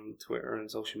me on Twitter and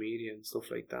social media and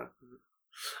stuff like that.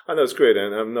 And that's great,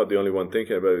 and I'm not the only one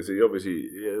thinking about it. So obviously,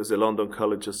 as a London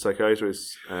College of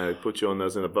Psychiatrists, put you on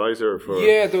as an advisor for which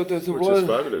is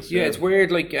fabulous. Yeah, it's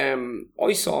weird. Like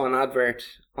I saw an advert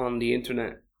on the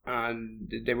internet, and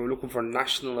they were looking for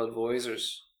national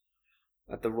advisors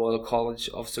at the Royal College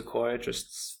of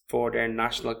Psychiatrists for their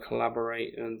National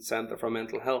Collaborating Centre for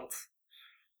Mental Health.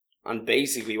 And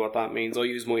basically, what that means, I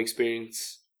use my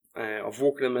experience of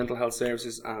working in mental health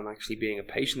services and actually being a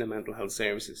patient in mental health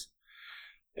services.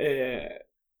 And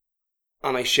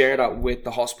I share that with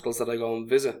the hospitals that I go and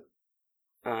visit,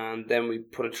 and then we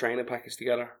put a training package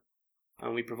together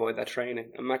and we provide that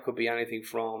training, and that could be anything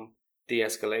from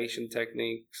de-escalation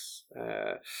techniques,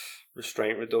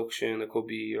 restraint reduction. It could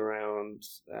be around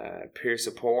peer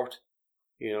support,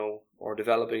 or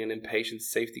developing an inpatient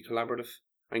safety collaborative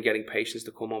and getting patients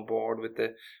to come on board with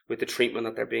the treatment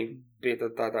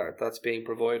that's being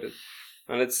provided.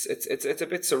 And it's a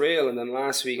bit surreal. And then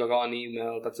last week I got an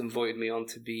email that's invited me on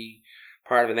to be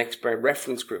part of an expert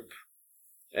reference group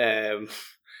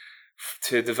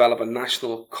to develop a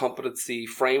national competency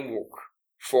framework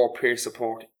for peer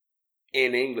support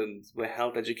in England with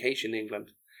Health Education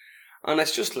England. And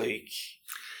it's just like...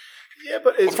 Yeah,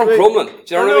 but it's from great. Crumlin.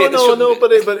 Do you know what I mean? No,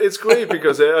 but it's great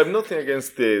because I have nothing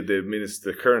against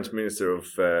the current Minister of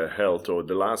Health or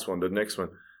the last one, the next one.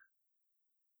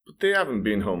 But they haven't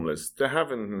been homeless. They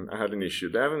haven't had an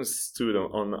issue. They haven't stood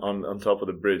on top of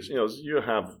the bridge. You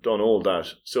have done all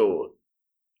that. So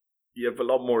you have a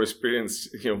lot more experience,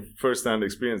 first-hand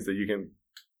experience that you can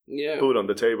put on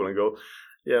the table and go,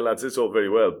 yeah, lads, it's all very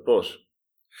well, but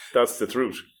that's the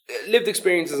truth. Lived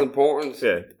experience is important.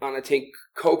 Yeah. And I think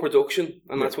co-production,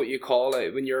 and that's what you call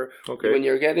it, when you're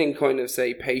getting kind of,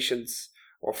 say, patients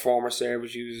or former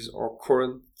service users or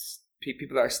current people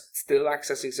that are still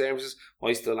accessing services.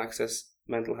 I still access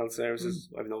mental health services.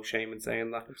 I have no shame in saying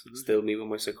that. Absolutely. Still meet with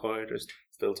my psychiatrist.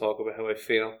 Still talk about how I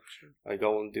feel. Sure. I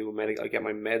go and do I get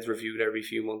my meds reviewed every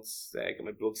few months. I get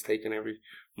my bloods taken every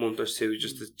month or two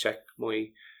just to check my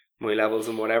levels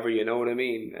and whatever, you know what I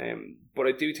mean? But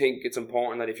I do think it's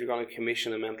important that if you're going to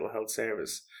commission a mental health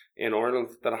service in Ireland,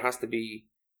 that it has to be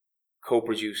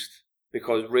co-produced,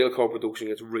 because real co-production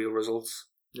gets real results.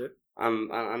 Yeah.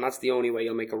 And that's the only way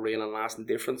you'll make a real and lasting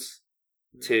difference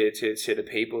to the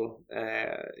people,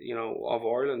 of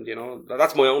Ireland.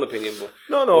 That's my own opinion. But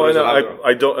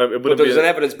I don't. But there's an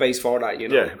evidence base for that.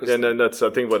 Yeah, and that's I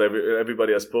think what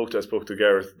everybody I spoke to. I spoke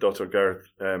to Dr. Gareth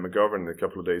McGovern a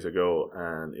couple of days ago,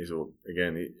 and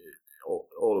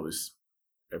all of his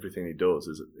everything he does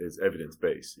is evidence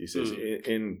based. He says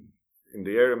in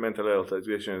the area of mental health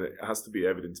education, it has to be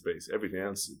evidence based. Everything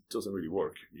else doesn't really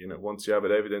work. Once you have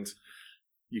evidence,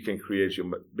 you can create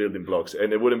your building blocks.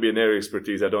 And it wouldn't be an area of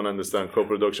expertise. I don't understand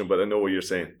co-production, but I know what you're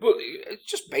saying. Well, it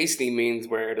just basically means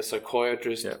where the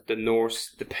psychiatrist, the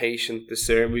nurse, the patient, the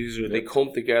service user, they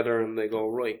come together and they go,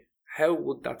 right, how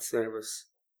would that service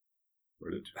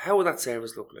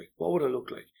look like? What would it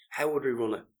look like? How would we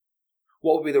run it?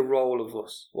 What would be the role of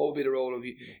us? What would be the role of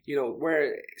you?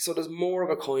 So there's more of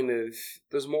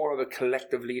a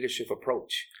collective leadership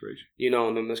approach. Great.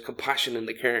 And then there's compassion in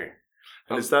the care.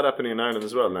 And is that happening in Ireland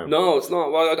as well now? No, it's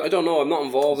not. Well, I don't know. I'm not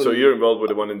involved. So you're involved with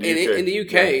the one in the UK? In the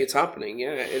UK, it's happening.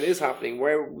 Yeah, it is happening.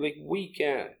 Where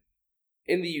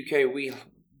in the UK,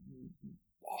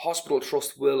 hospital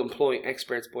trust will employ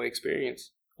experts by experience.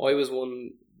 I was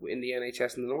one in the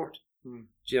NHS in the north. Do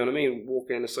you know what I mean?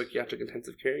 Working in a psychiatric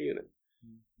intensive care unit.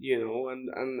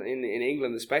 And in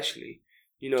England especially,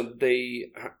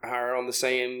 they are on the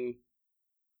same.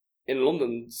 In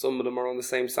London, some of them are on the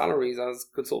same salaries as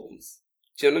consultants.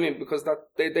 Do you know what I mean? Because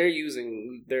they're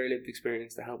using their lived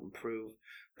experience to help improve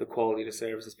the quality of the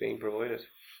services being provided.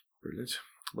 Brilliant.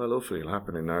 Well, hopefully it'll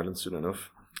happen in Ireland soon enough.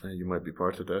 You might be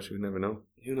part of that. You never know.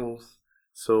 Who knows?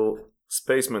 So,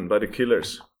 Spaceman by the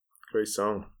Killers. Great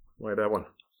song. Why that one?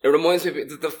 It reminds me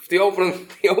of the opening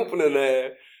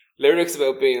lyrics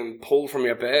about being pulled from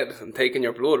your bed and taking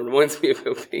your blood reminds me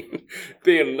about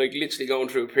being like literally going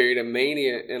through a period of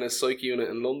mania in a psych unit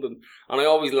in London. And I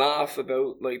always laugh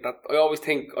about like that. I always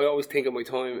think of my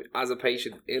time as a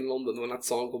patient in London when that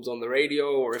song comes on the radio,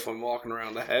 or if I'm walking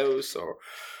around the house or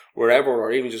wherever,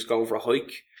 or even just going for a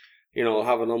hike. You know,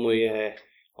 having on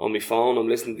my phone, I'm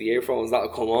listening to the earphones, that'll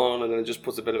come on, and then it just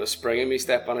puts a bit of a spring in me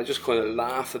step, and I just kind of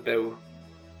laugh about,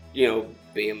 you know,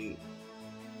 being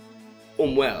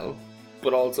unwell,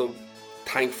 but also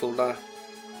thankful that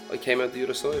I came out the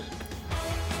other side.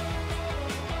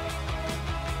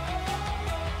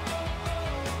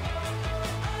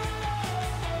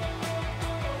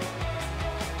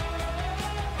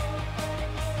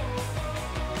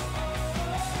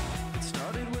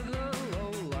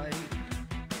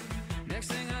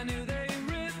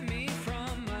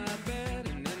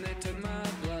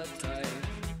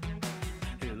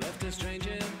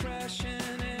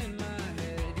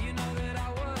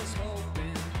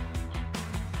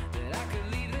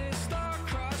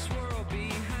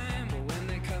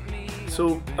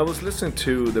 So I was listening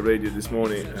to the radio this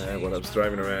morning when I was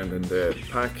driving around, and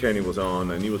Pat Kenny was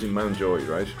on, and he was in Mountjoy,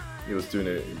 right? He was doing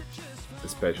a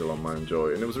special on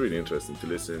Mountjoy, and it was really interesting to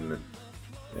listen.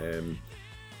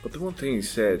 But the one thing he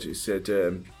said he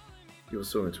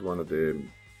was talking to one of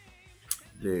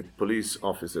the police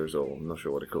officers, or I'm not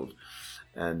sure what they're called,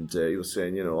 and he was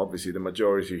saying, you know, obviously the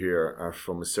majority here are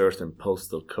from a certain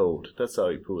postal code. That's how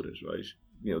he put it, right?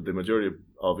 You know, the majority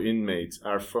of inmates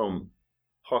are from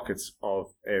pockets of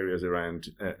areas around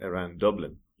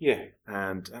Dublin. Yeah.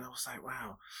 And I was like,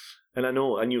 wow. And I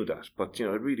knew that, but you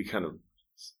know, it really kind of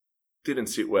didn't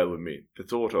sit well with me. The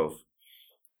thought of,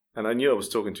 and I knew I was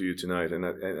talking to you tonight, and I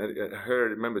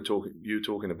remember you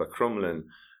talking about Crumlin,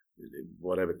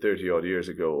 whatever, 30 odd years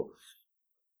ago.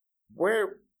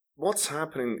 What's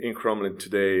happening in Crumlin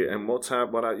today, and what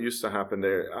used to happen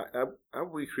there? Have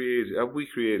we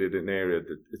created an area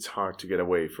that it's hard to get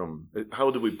away from? How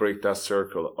do we break that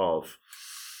circle of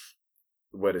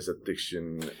what is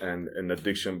addiction, and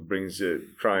addiction brings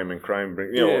crime, and crime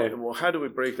brings, you know? How do we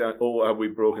break that? Oh, have we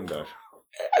broken that?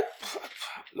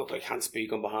 Look, I can't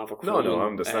speak on behalf of Crumlin. No, I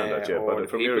understand that, but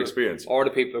from your experience, or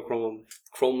the people of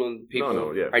Crumlin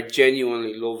people are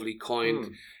genuinely lovely,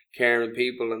 kind, caring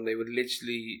people, and they would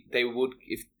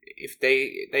if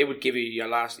they would give you your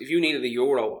last, if you needed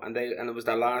 €1 and it was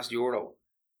their last euro,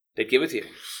 they'd give it to you.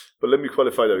 But let me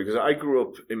qualify that, because I grew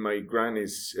up in my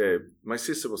granny's. My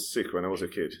sister was sick when I was a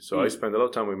kid, so I spent a lot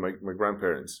of time with my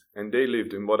grandparents, and they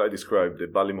lived in what I described the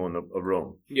Ballymun of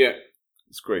Rome. Yeah,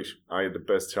 it's great. I had the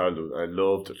best childhood. I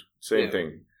loved it. Same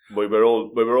thing. We were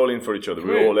all in for each other.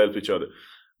 We all helped each other.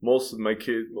 Most of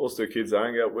the kids I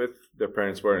hang out with, their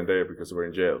parents weren't there because they were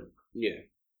in jail. Yeah.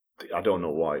 I don't know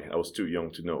why. I was too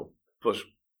young to know. But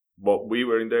what we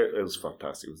were in there, it was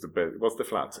fantastic. It was the best. It was the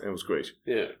flats, and it was great.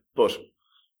 Yeah. But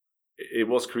it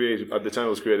was created, at the time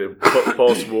it was created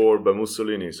post-war by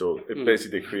Mussolini, so it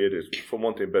basically created, for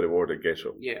one thing, better word, a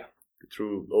ghetto. Yeah.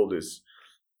 Through all these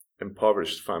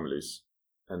impoverished families,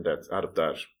 and that out of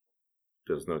that,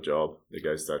 there's no job. The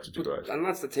guys started to drive. And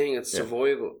that's the thing, it's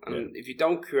survival. And if you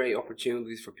don't create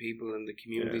opportunities for people in the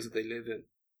communities that they live in,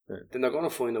 then they're going to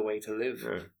find a way to live.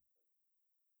 Yeah.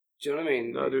 Do you know what I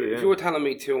mean? If you were telling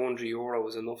me €200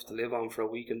 was enough to live on for a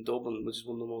week in Dublin, which is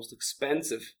one of the most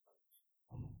expensive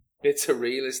bits of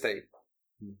real estate,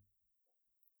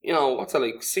 you know, what's it,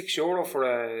 like €6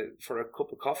 for a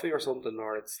cup of coffee or something?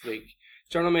 Or it's like,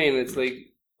 do you know what I mean? It's like,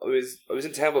 I was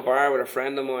in Temple Bar with a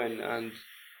friend of mine, and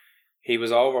he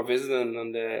was over visiting,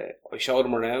 and I showed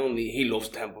him around. He loves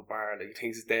Temple Bar, like, he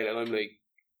thinks it's dead, and I'm like,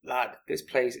 lad, this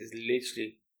place is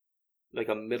literally like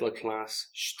a middle class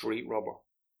street robber.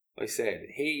 I said,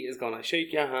 he is gonna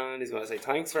shake your hand, he's gonna say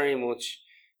thanks very much,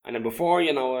 and then before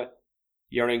you know it,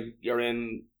 you're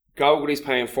in Gogri's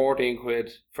paying 14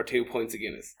 quid for 2 pints of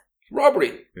Guinness.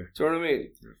 Robbery. Yeah. Do you know what I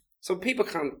mean? Yeah. So people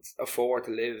can't afford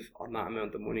to live on that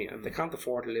amount of money, and if they can't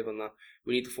afford to live on that,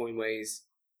 we need to find ways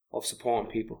of supporting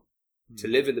people to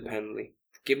live independently,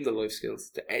 to give them the life skills,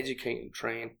 to educate and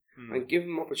train, and give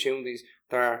them opportunities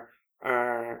that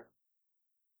are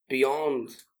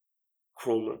beyond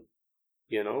Crumlin,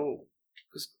 you know,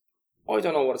 because I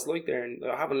don't know what it's like there, and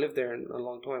I haven't lived there in a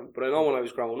long time, but I know when I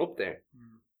was growing up there,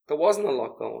 there wasn't a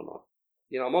lot going on.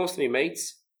 You know, most of my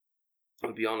mates,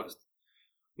 I'll be honest,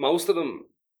 most of them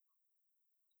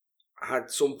had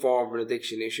some form of an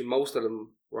addiction issue. Most of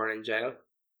them were in jail.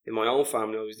 In my own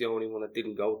family, I was the only one that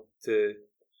didn't go to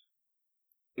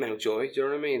Mountjoy. Do you know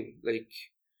what I mean? Like,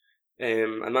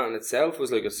 and that in itself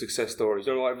was like a success story.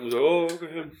 Do you know what? Everyone was like, oh, look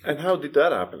at him. And how did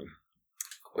that happen?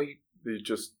 I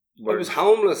was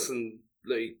homeless, and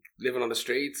like living on the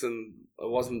streets, and I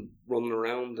wasn't running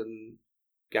around in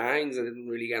gangs. I didn't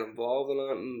really get involved in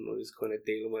that, and I was kind of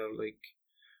dealing with like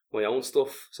my own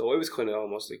stuff. So I was kind of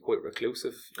almost like quite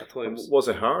reclusive at times. Was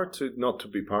it hard to not to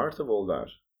be part of all that?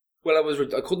 Well,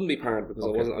 I couldn't be part because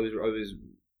I was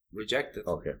rejected.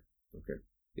 Okay.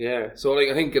 Yeah. So like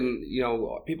I think, and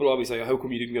people always say, how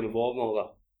come you didn't get involved in all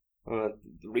that?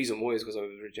 The reason why is because I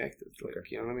was rejected. Like,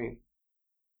 you know what I mean?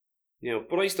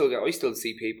 But I still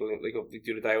see people, like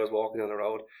the other day I was walking down the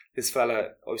road, this fella,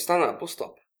 I was standing at a bus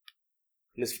stop,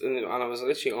 and I was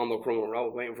literally on the Crumlin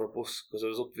Road waiting for a bus because I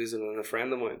was up visiting a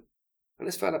friend of mine, and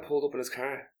this fella pulled up in his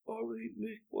car. Oh, right,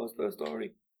 Mick, what's that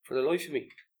story? For the life of me,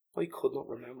 I could not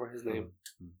remember his name,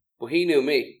 but he knew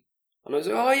me, and I was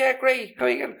like, oh yeah, great, how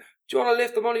you getting? Do you want to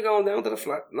lift? I'm only going down to the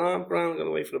flat. No, I'm grand, I'm going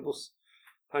to wait for the bus.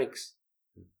 Thanks.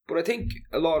 But I think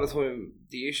a lot of the time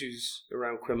the issues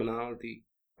around criminality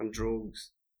and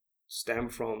drugs stem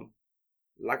from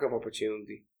lack of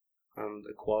opportunity and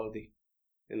equality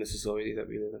in the society that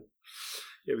we live in.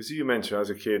 Yeah, but see, you mentioned as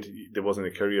a kid there wasn't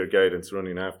a career guidance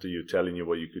running after you, telling you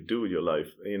what you could do with your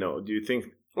life. Do you think?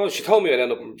 Well, she told me I'd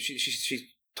end up. She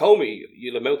told me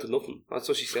you'll amount to nothing. That's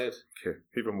what she said. Okay,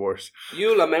 even worse.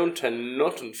 You'll amount to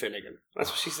nothing, Finnegan. That's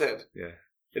what she said. Yeah.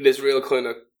 In this real kind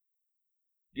of,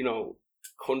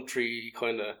 country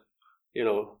kind of,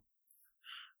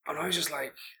 and I was just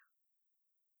like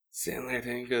sitting there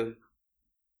thinking,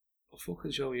 I'll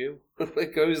fucking show you.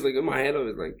 Like I was like in my head, I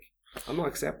was like, I'm not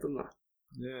accepting that.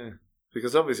 Yeah,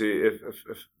 because obviously,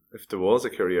 if there was a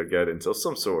career guidance of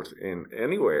some sort in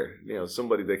anywhere,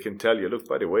 somebody that can tell you, look,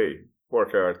 by the way,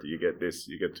 work hard, you get this,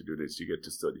 you get to do this, you get to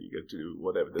study, you get to do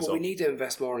whatever. But we need to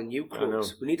invest more in youth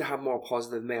clubs. We need to have more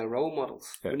positive male role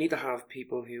models. Yeah. We need to have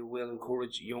people who will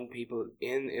encourage young people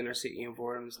in inner city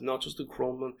environments, not just in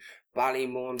Crumlin,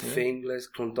 Ballymun, Finglas,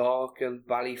 Clondalkin,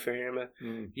 Ballyfermot.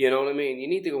 You know what I mean? You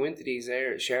need to go into these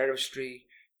areas, Sheriff Street.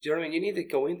 Do you know what I mean? You need to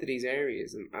go into these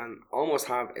areas and almost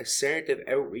have assertive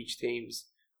outreach teams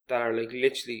that are like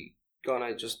literally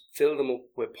gonna just fill them up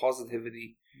with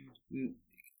positivity.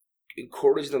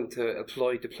 Encourage them to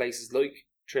apply to places like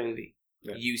Trinity,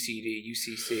 UCD,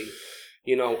 UCC,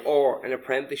 or an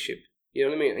apprenticeship. You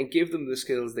know what I mean? And give them the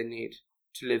skills they need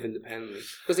to live independently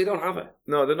because they don't have it.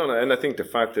 No, they don't. And I think the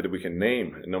fact that we can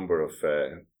name a number of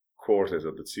quarters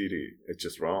of the city, it's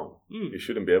just wrong. You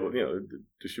shouldn't be able.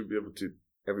 They should be able to.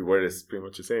 Every word is pretty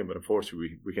much the same, but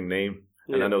unfortunately, we can name.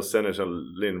 And I know Senator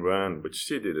Lynn Rand, but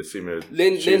she did a similar.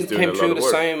 Lynn came through the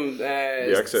same.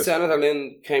 Senator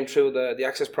Lynn came through the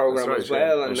Access program as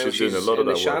well, and now she's in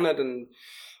the Shannon,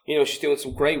 and she's doing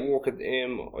some great work at.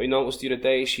 I noticed the other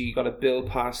day she got a bill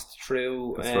passed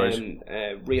through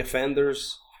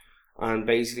reoffenders, and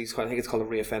basically I think it's called a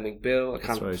reoffending bill. I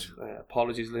can't.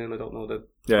 Apologies, Lynn. I don't know the.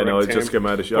 Yeah, no, it just came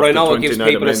out of. But I know it gives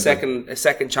people a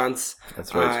second chance.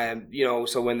 That's right.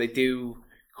 So when they do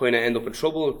kind of end up in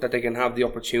trouble, that they can have the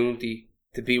opportunity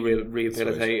to be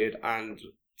rehabilitated and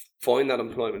find that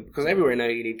employment. Because everywhere now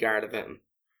you need Garda vetting.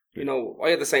 I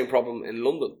had the same problem in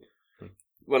London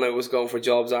when I was going for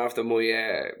jobs after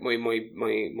my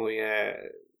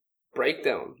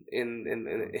breakdown in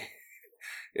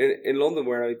London,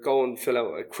 where I'd go and fill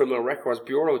out a criminal records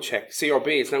bureau check,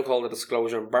 CRB. It's now called a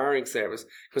disclosure and barring service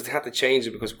because they had to change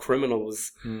it because criminal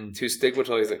was too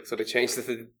stigmatizing, so they changed it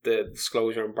to the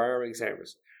disclosure and barring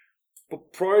service.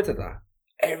 But prior to that,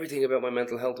 everything about my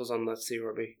mental health was on that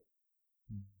CRB.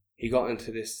 He got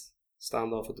into this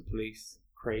standoff with the police,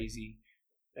 crazy,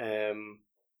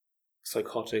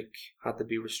 psychotic, had to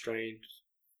be restrained,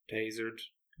 tasered,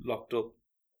 locked up,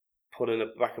 put in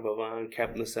the back of a van,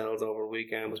 kept in the cells over a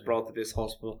weekend, was brought to this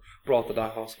hospital, brought to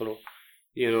that hospital,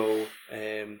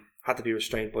 had to be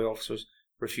restrained by officers,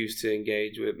 refused to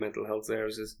engage with mental health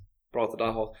services, brought to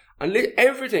that hospital. And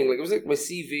everything, like it was like my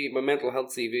CV, my mental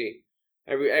health CV.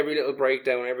 Every little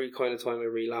breakdown, every kind of time I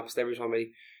relapsed, every time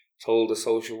I told a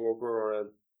social worker or a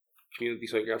community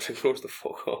psychiatric nurse to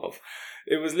fuck off.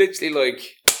 It was literally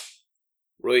like,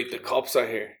 right, the cops are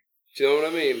here. Do you know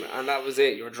what I mean? And that was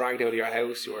it. You were dragged out of your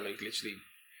house. You were like literally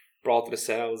brought to the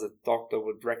cells. A doctor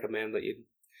would recommend that you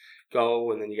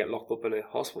go, and then you get locked up in a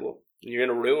hospital. And you're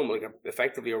in a room,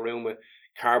 effectively a room with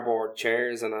cardboard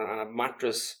chairs and a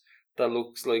mattress that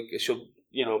looks like it should,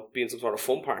 be in some sort of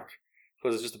fun park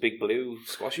because it's just a big blue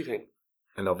squashy thing.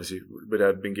 And obviously,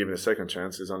 without being given a second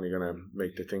chance, it's only going to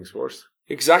make the things worse.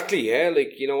 Exactly. Yeah.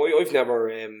 I've never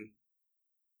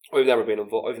been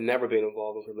involved. I've never been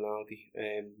involved in criminality.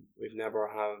 I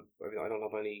don't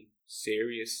have any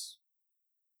serious,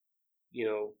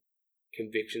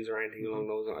 convictions or anything along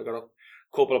those lines. I got a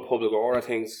couple of public order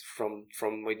things from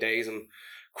my days in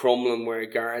Crumlin where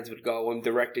guards would go, I'm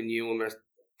directing you, and they're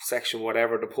section,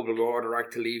 whatever, the public order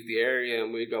act to leave the area,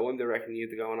 and we'd go in there, reckon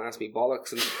you'd go and ask me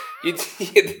bollocks, and you'd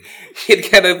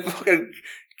get a fucking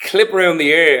clip around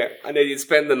the area, and then you'd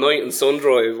spend the night in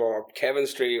Sundrive or Kevin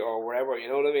Street or wherever, you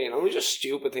know what I mean? And it was just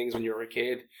stupid things when you were a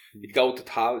kid. You'd go to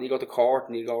court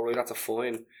and you go, right, that's a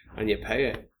fine, and you pay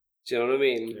it. Do you know what I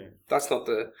mean? Yeah. That's not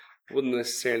wouldn't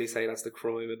necessarily say that's the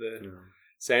crime of the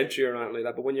century or anything like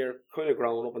that, but when you're kind of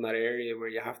growing up in that area where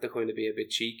you have to kind of be a bit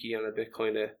cheeky and a bit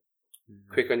kind of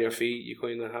quick on your feet, you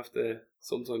kind of have to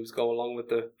sometimes go along with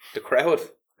the crowd.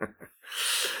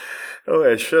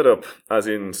 Oh, shut up. As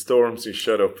in Stormzy,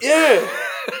 shut up. Yeah.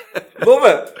 Love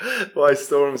it. Why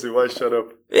Stormzy? Why shut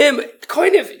up?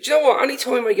 Kind of, do you know what?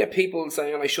 Anytime I get people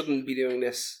saying I shouldn't be doing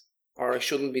this, or I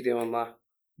shouldn't be doing that,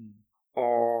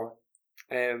 or,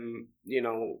 you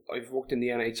know, I've worked in the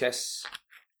NHS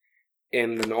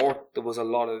in the north, there was a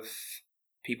lot of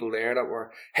people there that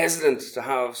were hesitant to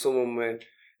have someone with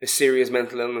a serious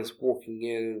mental illness working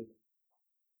in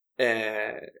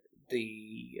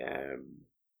the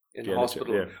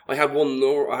hospital. Yeah. I had one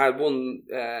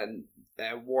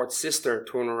ward sister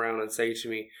turn around and say to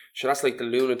me, "So that's like the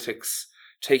lunatics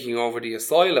taking over the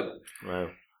asylum." Wow. And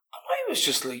I was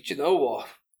just like, you know what?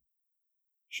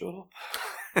 Shut up.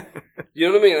 You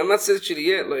know what I mean? And that's literally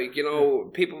it. Like, you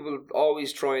know, people will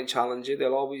always try and challenge you.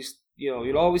 They'll always, you know,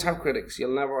 you'll always have critics.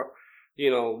 You'll never, you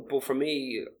know, but for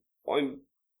me, I'm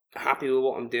happy with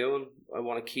what I'm doing. I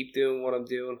want to keep doing what I'm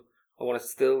doing. I want to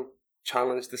still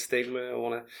challenge the stigma. I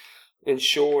want to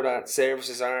ensure that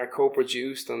services are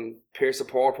co-produced and peer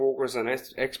support workers and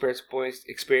experts by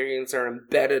experience are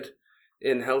embedded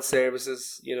in health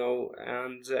services, you know,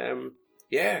 and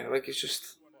like it's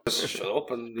just shut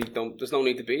up and there's no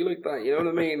need to be like that, you know what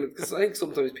I mean? Because I think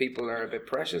sometimes people are a bit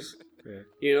precious,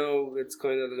 you know, it's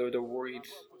kind of, they're worried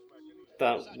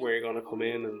that we're going to come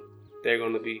in and they're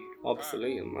going to be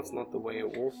obsolete, and that's not the way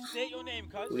it works.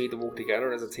 We need to work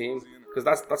together as a team, because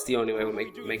that's the only way we'll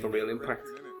make a real impact.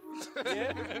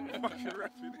 Yeah,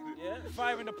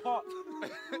 fire in the pot.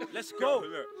 Let's go.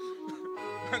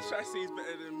 Man, try to say he's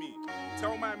better than me.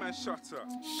 Tell my man shut up.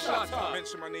 Shut up.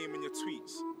 Mention my name in your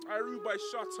tweets. I rude boy,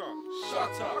 shut up.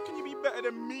 Shut up. How can you be better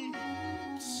than me?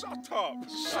 Shut up.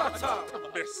 Shut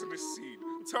up. Best in the scene.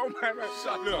 Tell my man,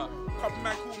 look, couple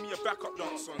man call me a backup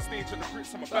dancer. On stage at the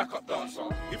Brits, I'm a backup dancer.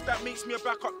 If that makes me a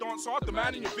backup dancer, the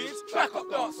man in your vids, Backup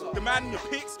dancer. the man in your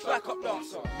pics, Backup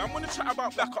dancer. man wanna chat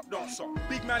about backup dancer.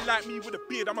 Big man like me with a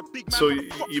beard, I'm a big man. So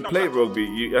you play rugby.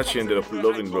 You actually ended up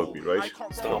loving rugby, right?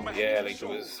 Yeah, like there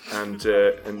was.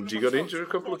 And you got injured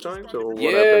a couple of times, or what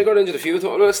Yeah, happened? I got injured a few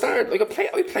times. When I started, like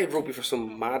I played rugby for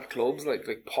some mad clubs, like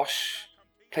posh.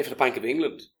 Played for the Bank of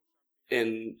England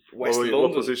in West London.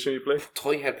 What position you play?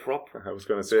 Tie head prop. I was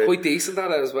going to say. Quite decent at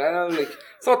it as well. Like,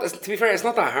 it's not. To be fair, it's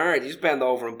not that hard. You just bend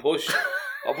over and push.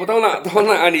 But don't let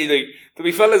any, like, there'll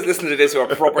be fellas listening to this who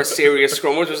are proper serious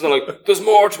scrummers. Just like, there's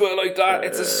more to it like that.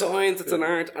 It's a science, it's an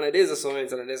art, and it is a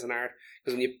science and it is an art.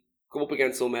 Because when you go up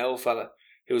against some old fella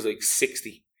who was like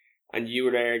 60, and you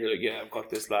were there, and you're like, yeah, I've got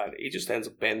this lad. He just ends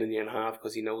up bending you in half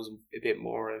because he knows a bit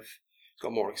more of. He's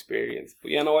got more experience.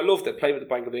 But yeah, no, I loved it. Played with the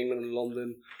Bank of England in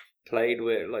London. Played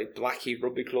with like Blackheath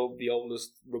Rugby Club, the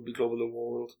oldest rugby club in the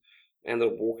world. Ended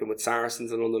up working with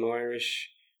Saracens and London Irish.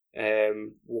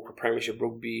 Worked with Premiership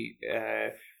Rugby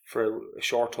for a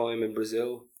short time in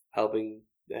Brazil, helping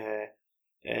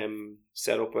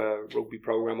set up a rugby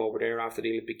program over there after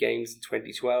the Olympic Games in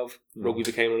 2012. Rugby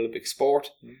became an Olympic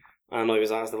sport, and I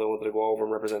was asked if I wanted to go over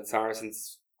and represent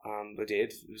Saracens, and I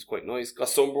did. It was quite nice. Got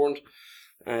sunburned.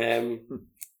 And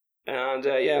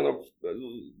I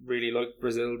really liked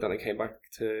Brazil. Then I came back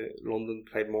to London,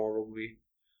 played more rugby,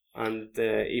 and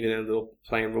even ended up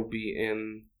playing rugby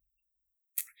in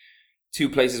two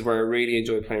places where I really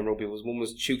enjoyed playing rugby. One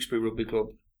was Tewkesbury Rugby Club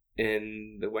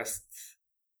in the west,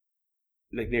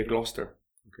 like near Gloucester,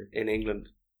 in England,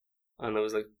 and I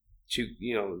was like,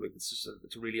 like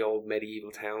it's a really old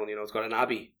medieval town. You know, it's got an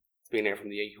abbey. It's been there from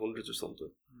the 800s or something.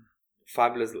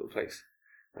 Fabulous little place.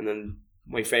 And then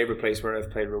my favourite place where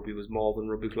I've played rugby was Malvern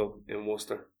Rugby Club in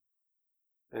Worcester,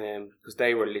 because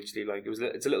they were literally like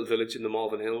it's a little village in the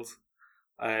Malvern Hills.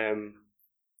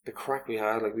 The crack we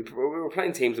had, like we were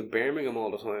playing teams in Birmingham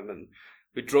all the time, and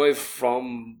we'd drive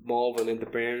from Malvern into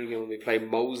Birmingham and we played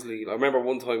Moseley. I remember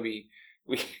one time we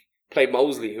played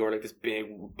Moseley, who are like this big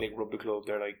rugby club.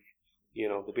 They're like, you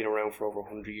know, they've been around for over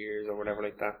 100 years or whatever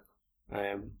like that.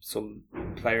 Some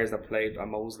players that played at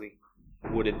Moseley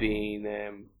would have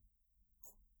been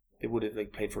they would have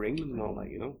like played for England and all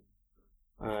that, you know,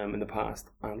 in the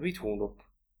past. And we turned up,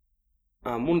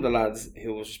 and one of the lads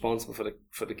who was responsible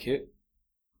for the kit,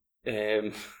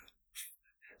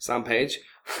 Sam Page,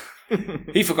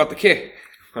 he forgot the kit.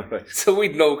 All right. So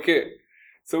we'd no kit.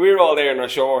 So we were all there in our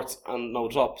shorts and no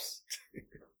tops.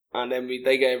 And then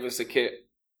they gave us a kit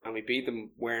and we beat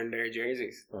them wearing their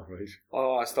jerseys. All right.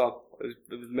 Oh, I stopped.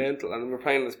 It was mental. And we were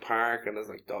playing in this park and there's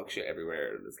like dog shit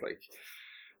everywhere. And it's like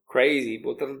crazy.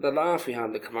 But the laugh we had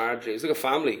in the camaraderie, it was like a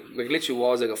family. Like literally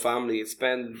was like a family. You'd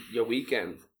spend your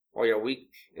weekend or your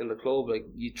week in the club. Like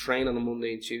you'd train on a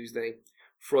Monday and Tuesday.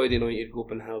 Friday night you'd go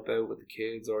up and help out with the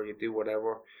kids or you'd do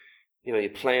whatever. You know,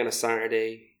 you'd play on a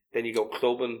Saturday. Then you go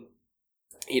clubbing.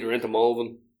 Either into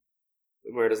Malvern,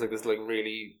 where there's like this like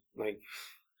really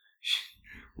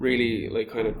like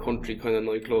kind of country kind of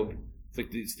nightclub. It's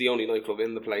like it's the only nightclub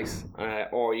in the place.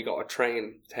 Or you got a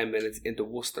train 10 minutes into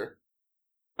Worcester,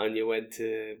 and you went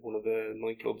to one of the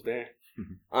nightclubs there.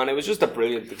 Mm-hmm. And it was just a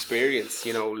brilliant experience,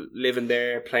 you know, living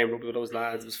there, playing rugby with those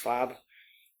lads. It was fab.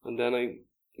 And then I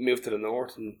moved to the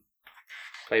north and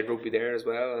played rugby there as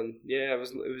well. And yeah,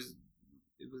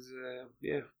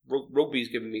 rugby's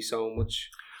given me so much.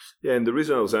 Yeah, and the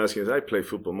reason I was asking is I play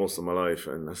football most of my life,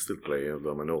 and I still play, although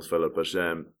I'm an old fella. But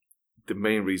the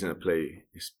main reason I play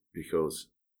is because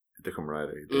the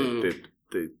camaraderie.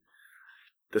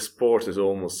 The sport is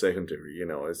almost secondary. You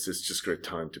know, it's just great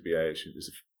time to be out.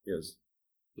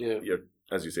 You're,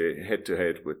 as you say, head to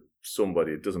head with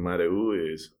somebody. It doesn't matter who it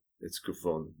is. It's good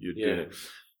fun. You're doing it.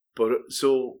 But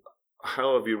so.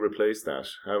 How have you replaced that?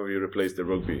 How have you replaced the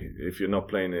rugby? If you're not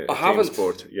playing a team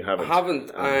sport, you haven't. I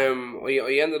haven't. I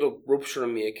ended up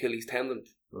rupturing my Achilles tendon.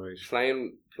 Right.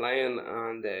 Playing,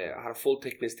 and I had a full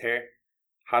thickness tear.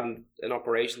 Had an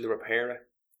operation to repair it,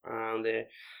 and there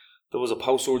was a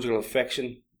post-surgical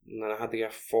infection, and then I had to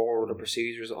get 4 other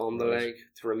procedures on the leg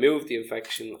to remove the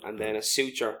infection, and then a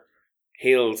suture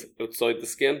healed outside the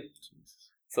skin.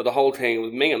 So the whole thing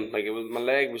was minging, like my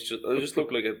leg it just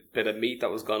looked like a bit of meat that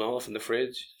was gone off in the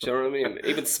fridge. Do you know what I mean? It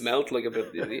even smelled like a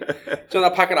bit. Do you know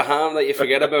that packet of ham that you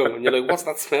forget about, and you're like, "What's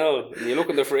that smell?" And you look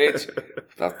in the fridge.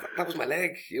 That was my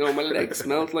leg. You know, my leg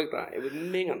smelled like that. It was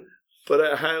minging.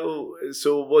 But how?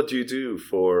 So what do you do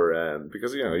for?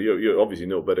 Because you know you obviously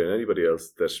know better than anybody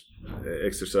else that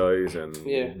exercise and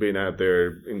being out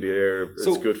there in the air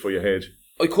is good for your head.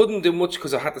 I couldn't do much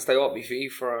because I had to stay off my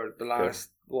feet for the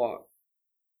last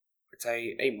I'd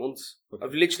say 8 months. Okay.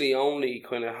 I've literally only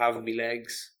kind of have my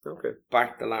legs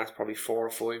back the last probably 4 or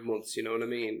 5 months. You know what I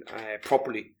mean?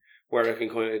 Properly, where I can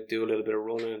kind of do a little bit of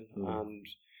running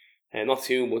and not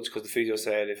too much because the physio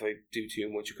said if I do too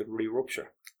much, you could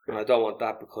re-rupture. And I don't want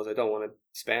that because I don't want to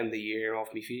spend the year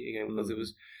off my feet again because it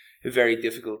was a very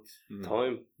difficult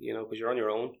time. You know, because you're on your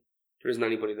own. There isn't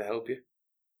anybody to help you.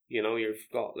 You know, you've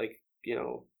got like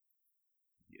your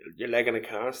leg in a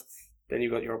cast. Then you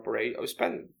got your operation. I was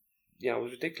spending. Yeah, it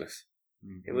was ridiculous.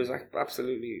 Mm-hmm. It was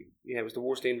absolutely, it was the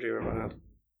worst injury I ever had.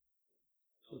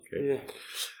 Okay. Yeah.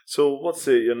 So what's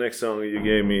your next song you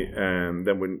gave me?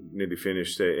 Then we nearly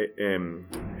finished.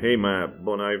 Hey Ma,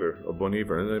 Bon Iver, or Bon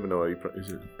Iver, I don't even know how you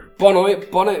pronounce it. Bon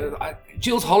Iver.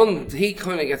 Jules Holland, he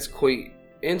kind of gets quite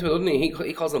into it, doesn't he?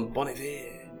 He calls them Bon Iver.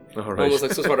 All right. Almost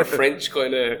like some sort of French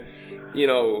kind of,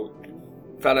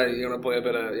 fella, you're going to buy a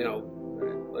bit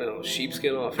of,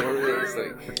 sheepskin off, you know what I mean? It's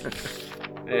like...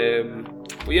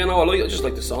 but I just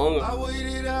like the song. I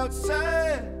waited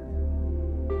outside.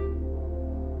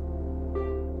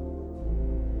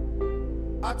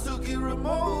 I took it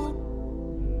remote.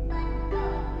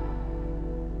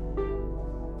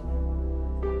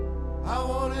 I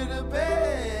wanted a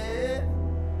bed.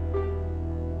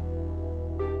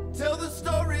 Tell the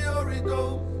story or it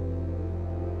goes.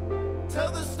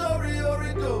 Tell the story or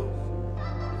it goes.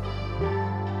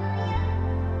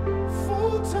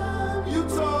 You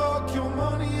talk your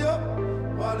money up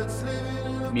while it's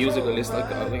living in a musical list. I'm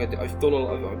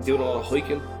doing a lot of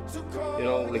hiking,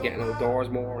 like getting outdoors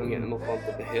more and getting up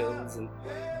onto the hills, and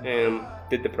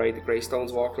did the Parade the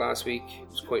Greystones walk last week. It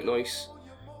was quite nice.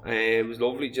 It was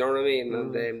lovely, do you know what I mean?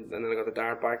 And then I got the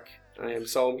dart back.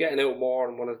 So I'm getting out more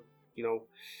and want to,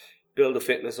 build the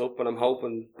fitness up, and I'm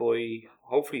hoping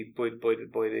hopefully by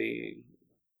the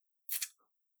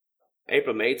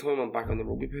April-May time I'm back on the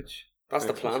rugby pitch. That's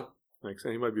the plan. Thanks.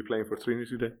 And you might be playing for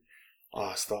Trinity today.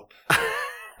 Oh, stop.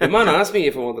 The man asked me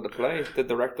if I wanted to play, the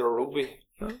director of rugby.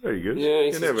 Oh, very good. Yeah,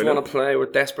 he said, do you want to play? We're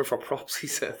desperate for props, he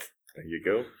said. There you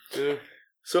go. Yeah.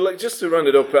 So, just to round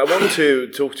it up, I wanted to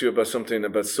talk to you about something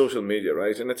about social media,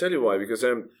 right? And I tell you why, because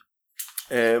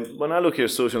when I look at your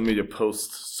social media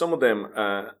posts, some of them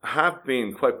have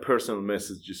been quite personal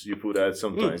messages you put out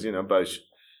sometimes, about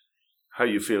how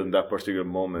you feel in that particular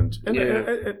moment. And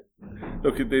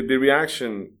look, the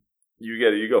reaction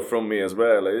you got from me as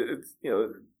well.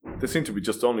 There seems to be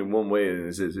just only one way, and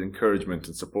it's encouragement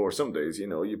and support. Some days,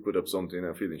 you put up something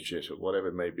and feeling shit or whatever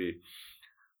it may be.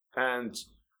 And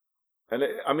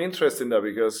I'm interested in that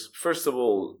because, first of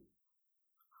all,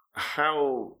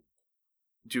 how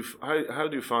do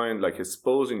you find like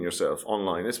exposing yourself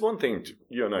online? It's one thing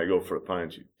you and I go for a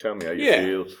pint. You tell me how you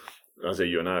feel. I say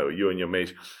you and I, or you and your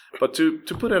mate, but to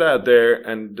put it out there,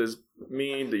 and there's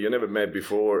me that you never met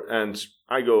before, and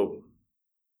I go,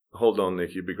 hold on,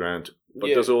 Nick, you'd be grand. But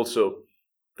there's always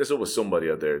somebody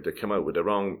out there that come out with the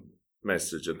wrong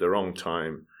message at the wrong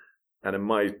time, and it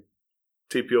might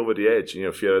tip you over the edge. You know,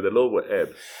 if you're at the lower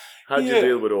ebb, how do you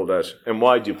deal with all that, and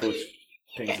why do you put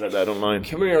things like that online?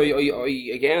 Come here,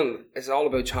 again, it's all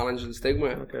about challenging stigma.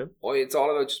 Okay. It's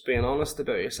all about just being honest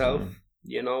about yourself.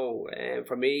 You know,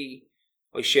 for me,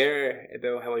 I share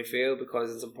about how I feel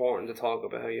because it's important to talk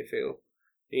about how you feel.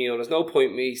 You know, there's no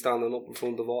point me standing up in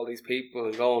front of all these people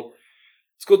and going,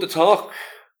 it's good to talk.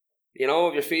 You know,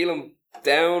 if you're feeling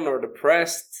down or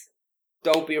depressed,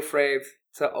 don't be afraid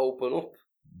to open up.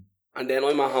 And then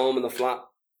I'm at home in the flat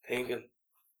thinking,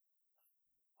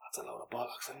 that's a load of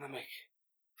bollocks, isn't it,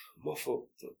 Mick? Muffle.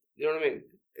 You know what I mean?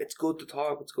 It's good to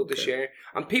talk, it's good to share.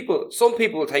 And some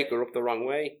people will take it up the wrong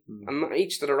way. And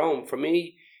each to their own. For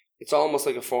me, it's almost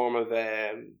like a form of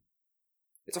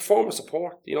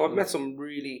support. You know, I've met some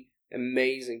really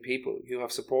amazing people who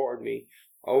have supported me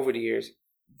over the years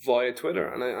via Twitter.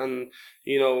 And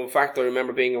you know, in fact, I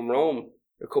remember being in Rome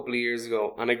a couple of years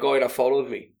ago, and a guy that followed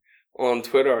me on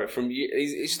Twitter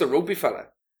he's just a rugby fella.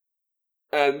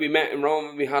 And we met in Rome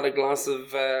and we had a glass of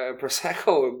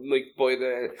Prosecco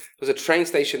there's a train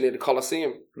station near the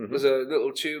Colosseum. There's a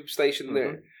little tube station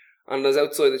there. And there's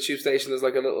outside the tube station there's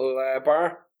like a little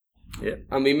bar. Yeah.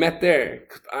 And we met there,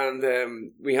 and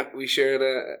we shared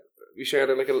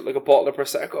like a bottle of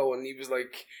Prosecco, and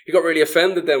he got really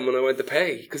offended then when I went to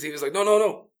pay, because he was like,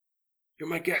 no, you're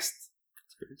my guest.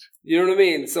 That's great. You know what I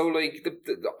mean? So like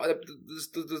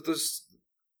there's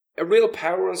a real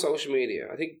power on social media.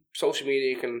 I think social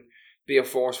media can be a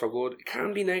force for good. It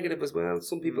can be negative as well.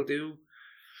 Some people do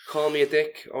call me a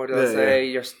dick, or they'll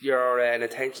say you're an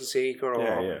attention seeker,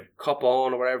 or cop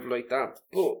on, or whatever like that.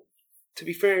 But to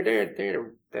be fair, they're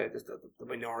the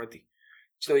minority.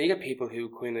 You know, you get people who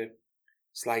kind of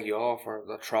slag you off, or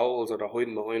they're trolls, or they're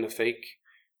hiding behind a fake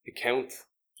account.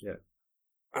 Yeah.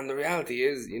 And the reality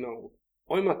is, you know,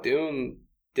 I'm not doing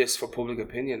this for public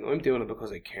opinion. I'm doing it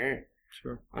because I care.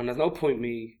 Sure. And there's no point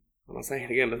me, and I'll say it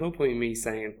again, there's no point in me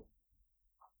saying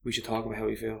we should talk about how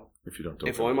we feel if you don't.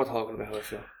 I'm not talking about how I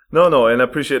feel. No, and I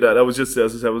appreciate that. I was just,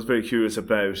 as I said, I was very curious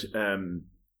about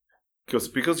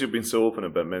because you've been so open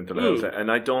about mental health, and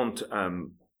I don't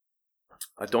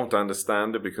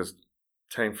understand it, because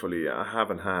thankfully I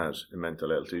haven't had a mental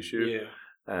health issue. Yeah.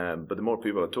 But the more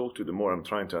people I talk to, the more I'm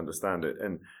trying to understand it,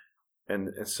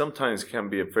 and sometimes it can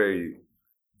be a very,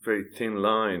 very thin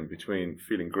line between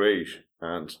feeling great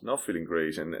and not feeling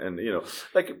great, and you know,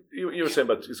 like you were saying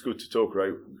about it's good to talk,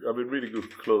 right? I have a really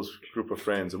good close group of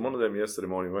friends, and one of them yesterday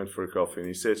morning went for a coffee, and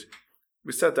he said,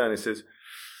 we sat down, and he says,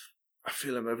 I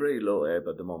feel I'm a very low ebb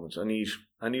at the moment. I need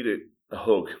a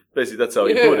hug. Basically, that's how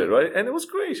he put it, right? And it was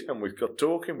great. And we got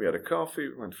talking. We had a coffee.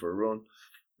 We went for a run.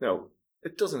 Now,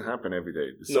 it doesn't happen every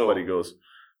day. Somebody goes,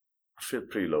 I feel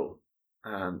pretty low,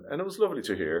 and it was lovely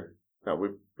to hear. Now we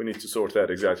need to sort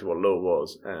out exactly what low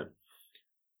was,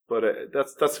 but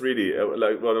that's really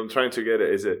like what I'm trying to get at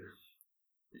is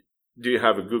do you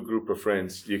have a good group of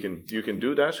friends you can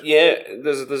do that? Yeah,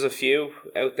 there's a few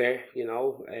out there, you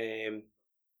know,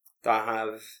 that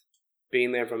have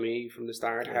been there for me from the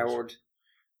start. Yes.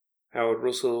 Howard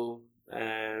Russell,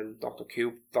 Dr.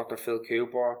 Phil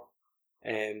Cooper,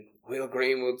 Will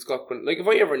Greenwood, Scott. Like, if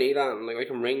I ever need that, like, I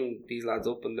can ring these lads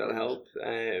up and they'll help.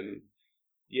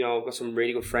 You know, I've got some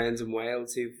really good friends in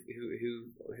Wales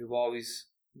who've always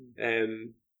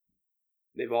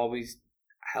they've always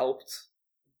helped.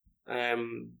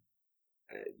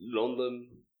 London,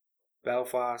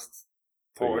 Belfast,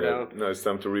 Portadown. No, it's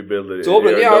time to rebuild it.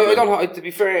 Dublin, I don't know. To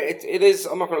be fair, it is.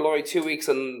 I'm not going to lie. 2 weeks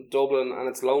in Dublin and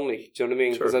it's lonely. Do you know what I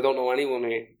mean? Because I don't know anyone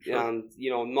here, and you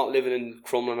know, I'm not living in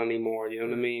Crumlin anymore. You know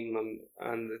what I mean?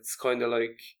 And it's kind of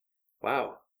like,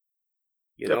 wow.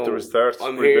 You know, have to restart.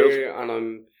 I'm here, and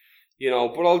I'm, you know,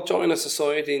 but I'll join a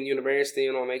society in university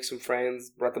and I'll make some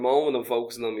friends. But at the moment, I'm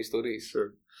focusing on my studies.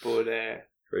 Sure. But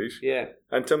great. Yeah.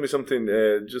 And tell me something,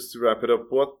 just to wrap it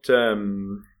up.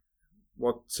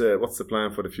 What's the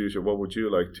plan for the future? What would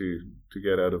you like to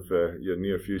get out of your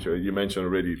near future? You mentioned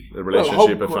already a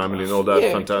relationship, a family, and all that.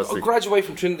 Yeah, fantastic. I'll graduate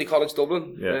from Trinity College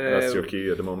Dublin. Yeah, that's your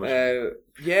key at the moment.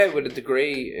 With a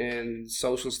degree in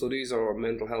social studies or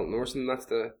mental health nursing. That's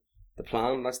the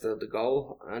plan. That's the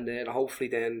goal, and then hopefully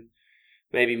then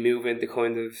maybe move into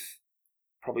kind of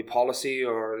probably policy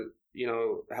or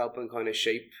helping kind of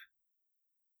shape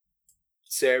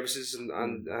services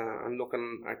and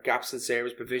looking at gaps in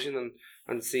service provision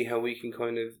and see how we can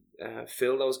kind of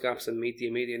fill those gaps and meet the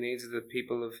immediate needs of the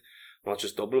people of not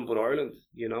just Dublin but Ireland,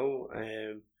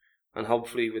 and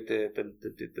hopefully with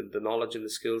the knowledge and the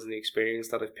skills and the experience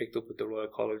that I've picked up with the Royal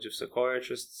College of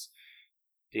Psychiatrists,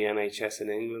 the NHS in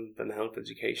England and Health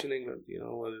Education in England,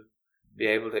 I'll be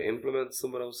able to implement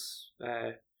some of those.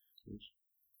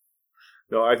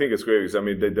 No, I think it's great because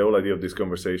the whole idea of these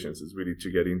conversations is really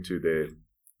to get into the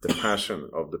passion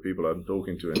of the people I'm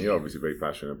talking to, and you're obviously very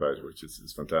passionate about it, which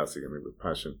is fantastic. With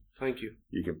passion, thank you.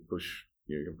 You can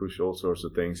push all sorts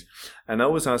of things, and I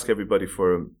always ask everybody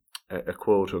for a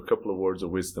quote or a couple of words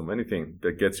of wisdom, anything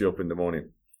that gets you up in the morning.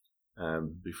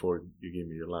 Before you give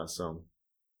me your last song.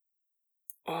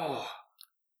 Oh,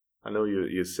 I know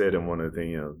you said in one of the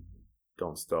things,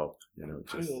 don't stop.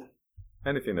 Just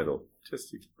anything at all.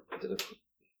 Just. I'm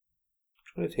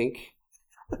trying to think.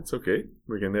 It's okay.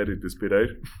 We can edit this bit out.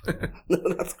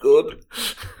 No, that's good.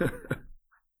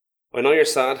 I know you're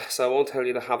sad, so I won't tell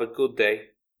you to have a good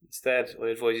day. Instead, I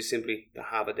advise you simply to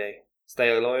have a day.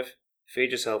 Stay alive,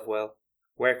 feed yourself well,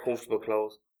 wear comfortable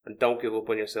clothes, and don't give up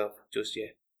on yourself just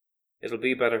yet. It'll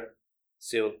be better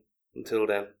soon. Until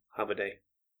then, have a day.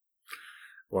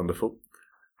 Wonderful.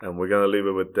 And we're going to leave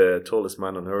it with the Tallest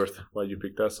Man on Earth. Why'd you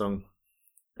pick that song?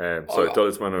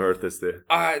 Tallest Man on Earth is the...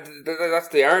 that's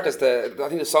the artist. I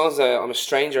think the song's I'm a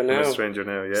Stranger Now. I'm a Stranger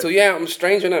Now, yeah. So yeah, I'm a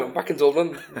stranger now. I'm back in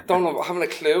Dublin. Don't know, haven't a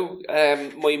clue.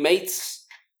 My mates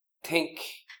think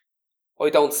I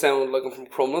don't sound like I'm from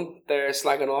Crumlin. They're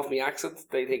slagging off my accent.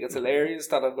 They think it's hilarious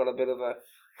that I've got a bit of a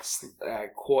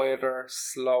quieter,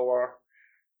 slower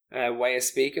way of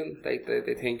speaking. They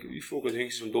think, you fucking think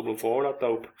he's from Dublin for that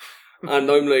dope. And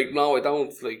I'm like, no, I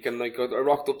don't. I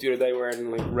rocked up the other day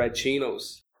wearing red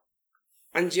chinos.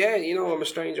 And yeah, I'm a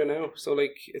stranger now. So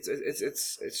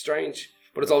it's strange,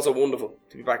 but it's also wonderful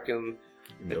to be back in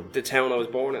the town I was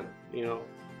born in. Brilliant.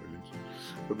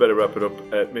 We better wrap it up.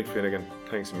 Mick Finnegan,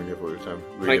 thanks a million for your time.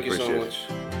 Really Thank you so much.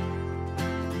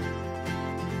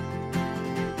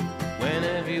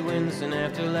 Whenever you win an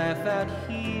afterlife out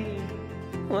here,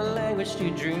 what language do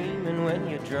you dream in when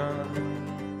you're drunk?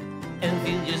 And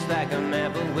feel just like a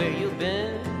map of where you've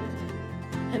been,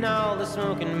 and all the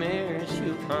smoke and mirrors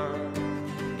you hung.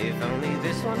 If only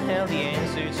this one held the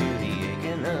answer to the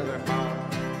aching of her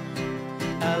heart.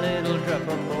 A little drop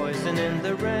of poison in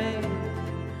the rain,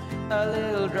 a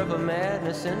little drop of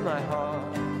madness in my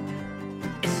heart.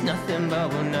 It's nothing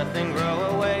but will nothing grow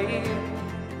away.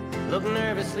 Look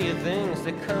nervously at things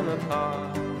that come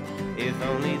apart. If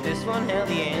only this one held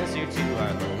the answer to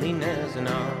our loneliness and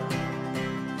all.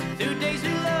 Through days we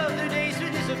love, through days we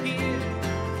disappear.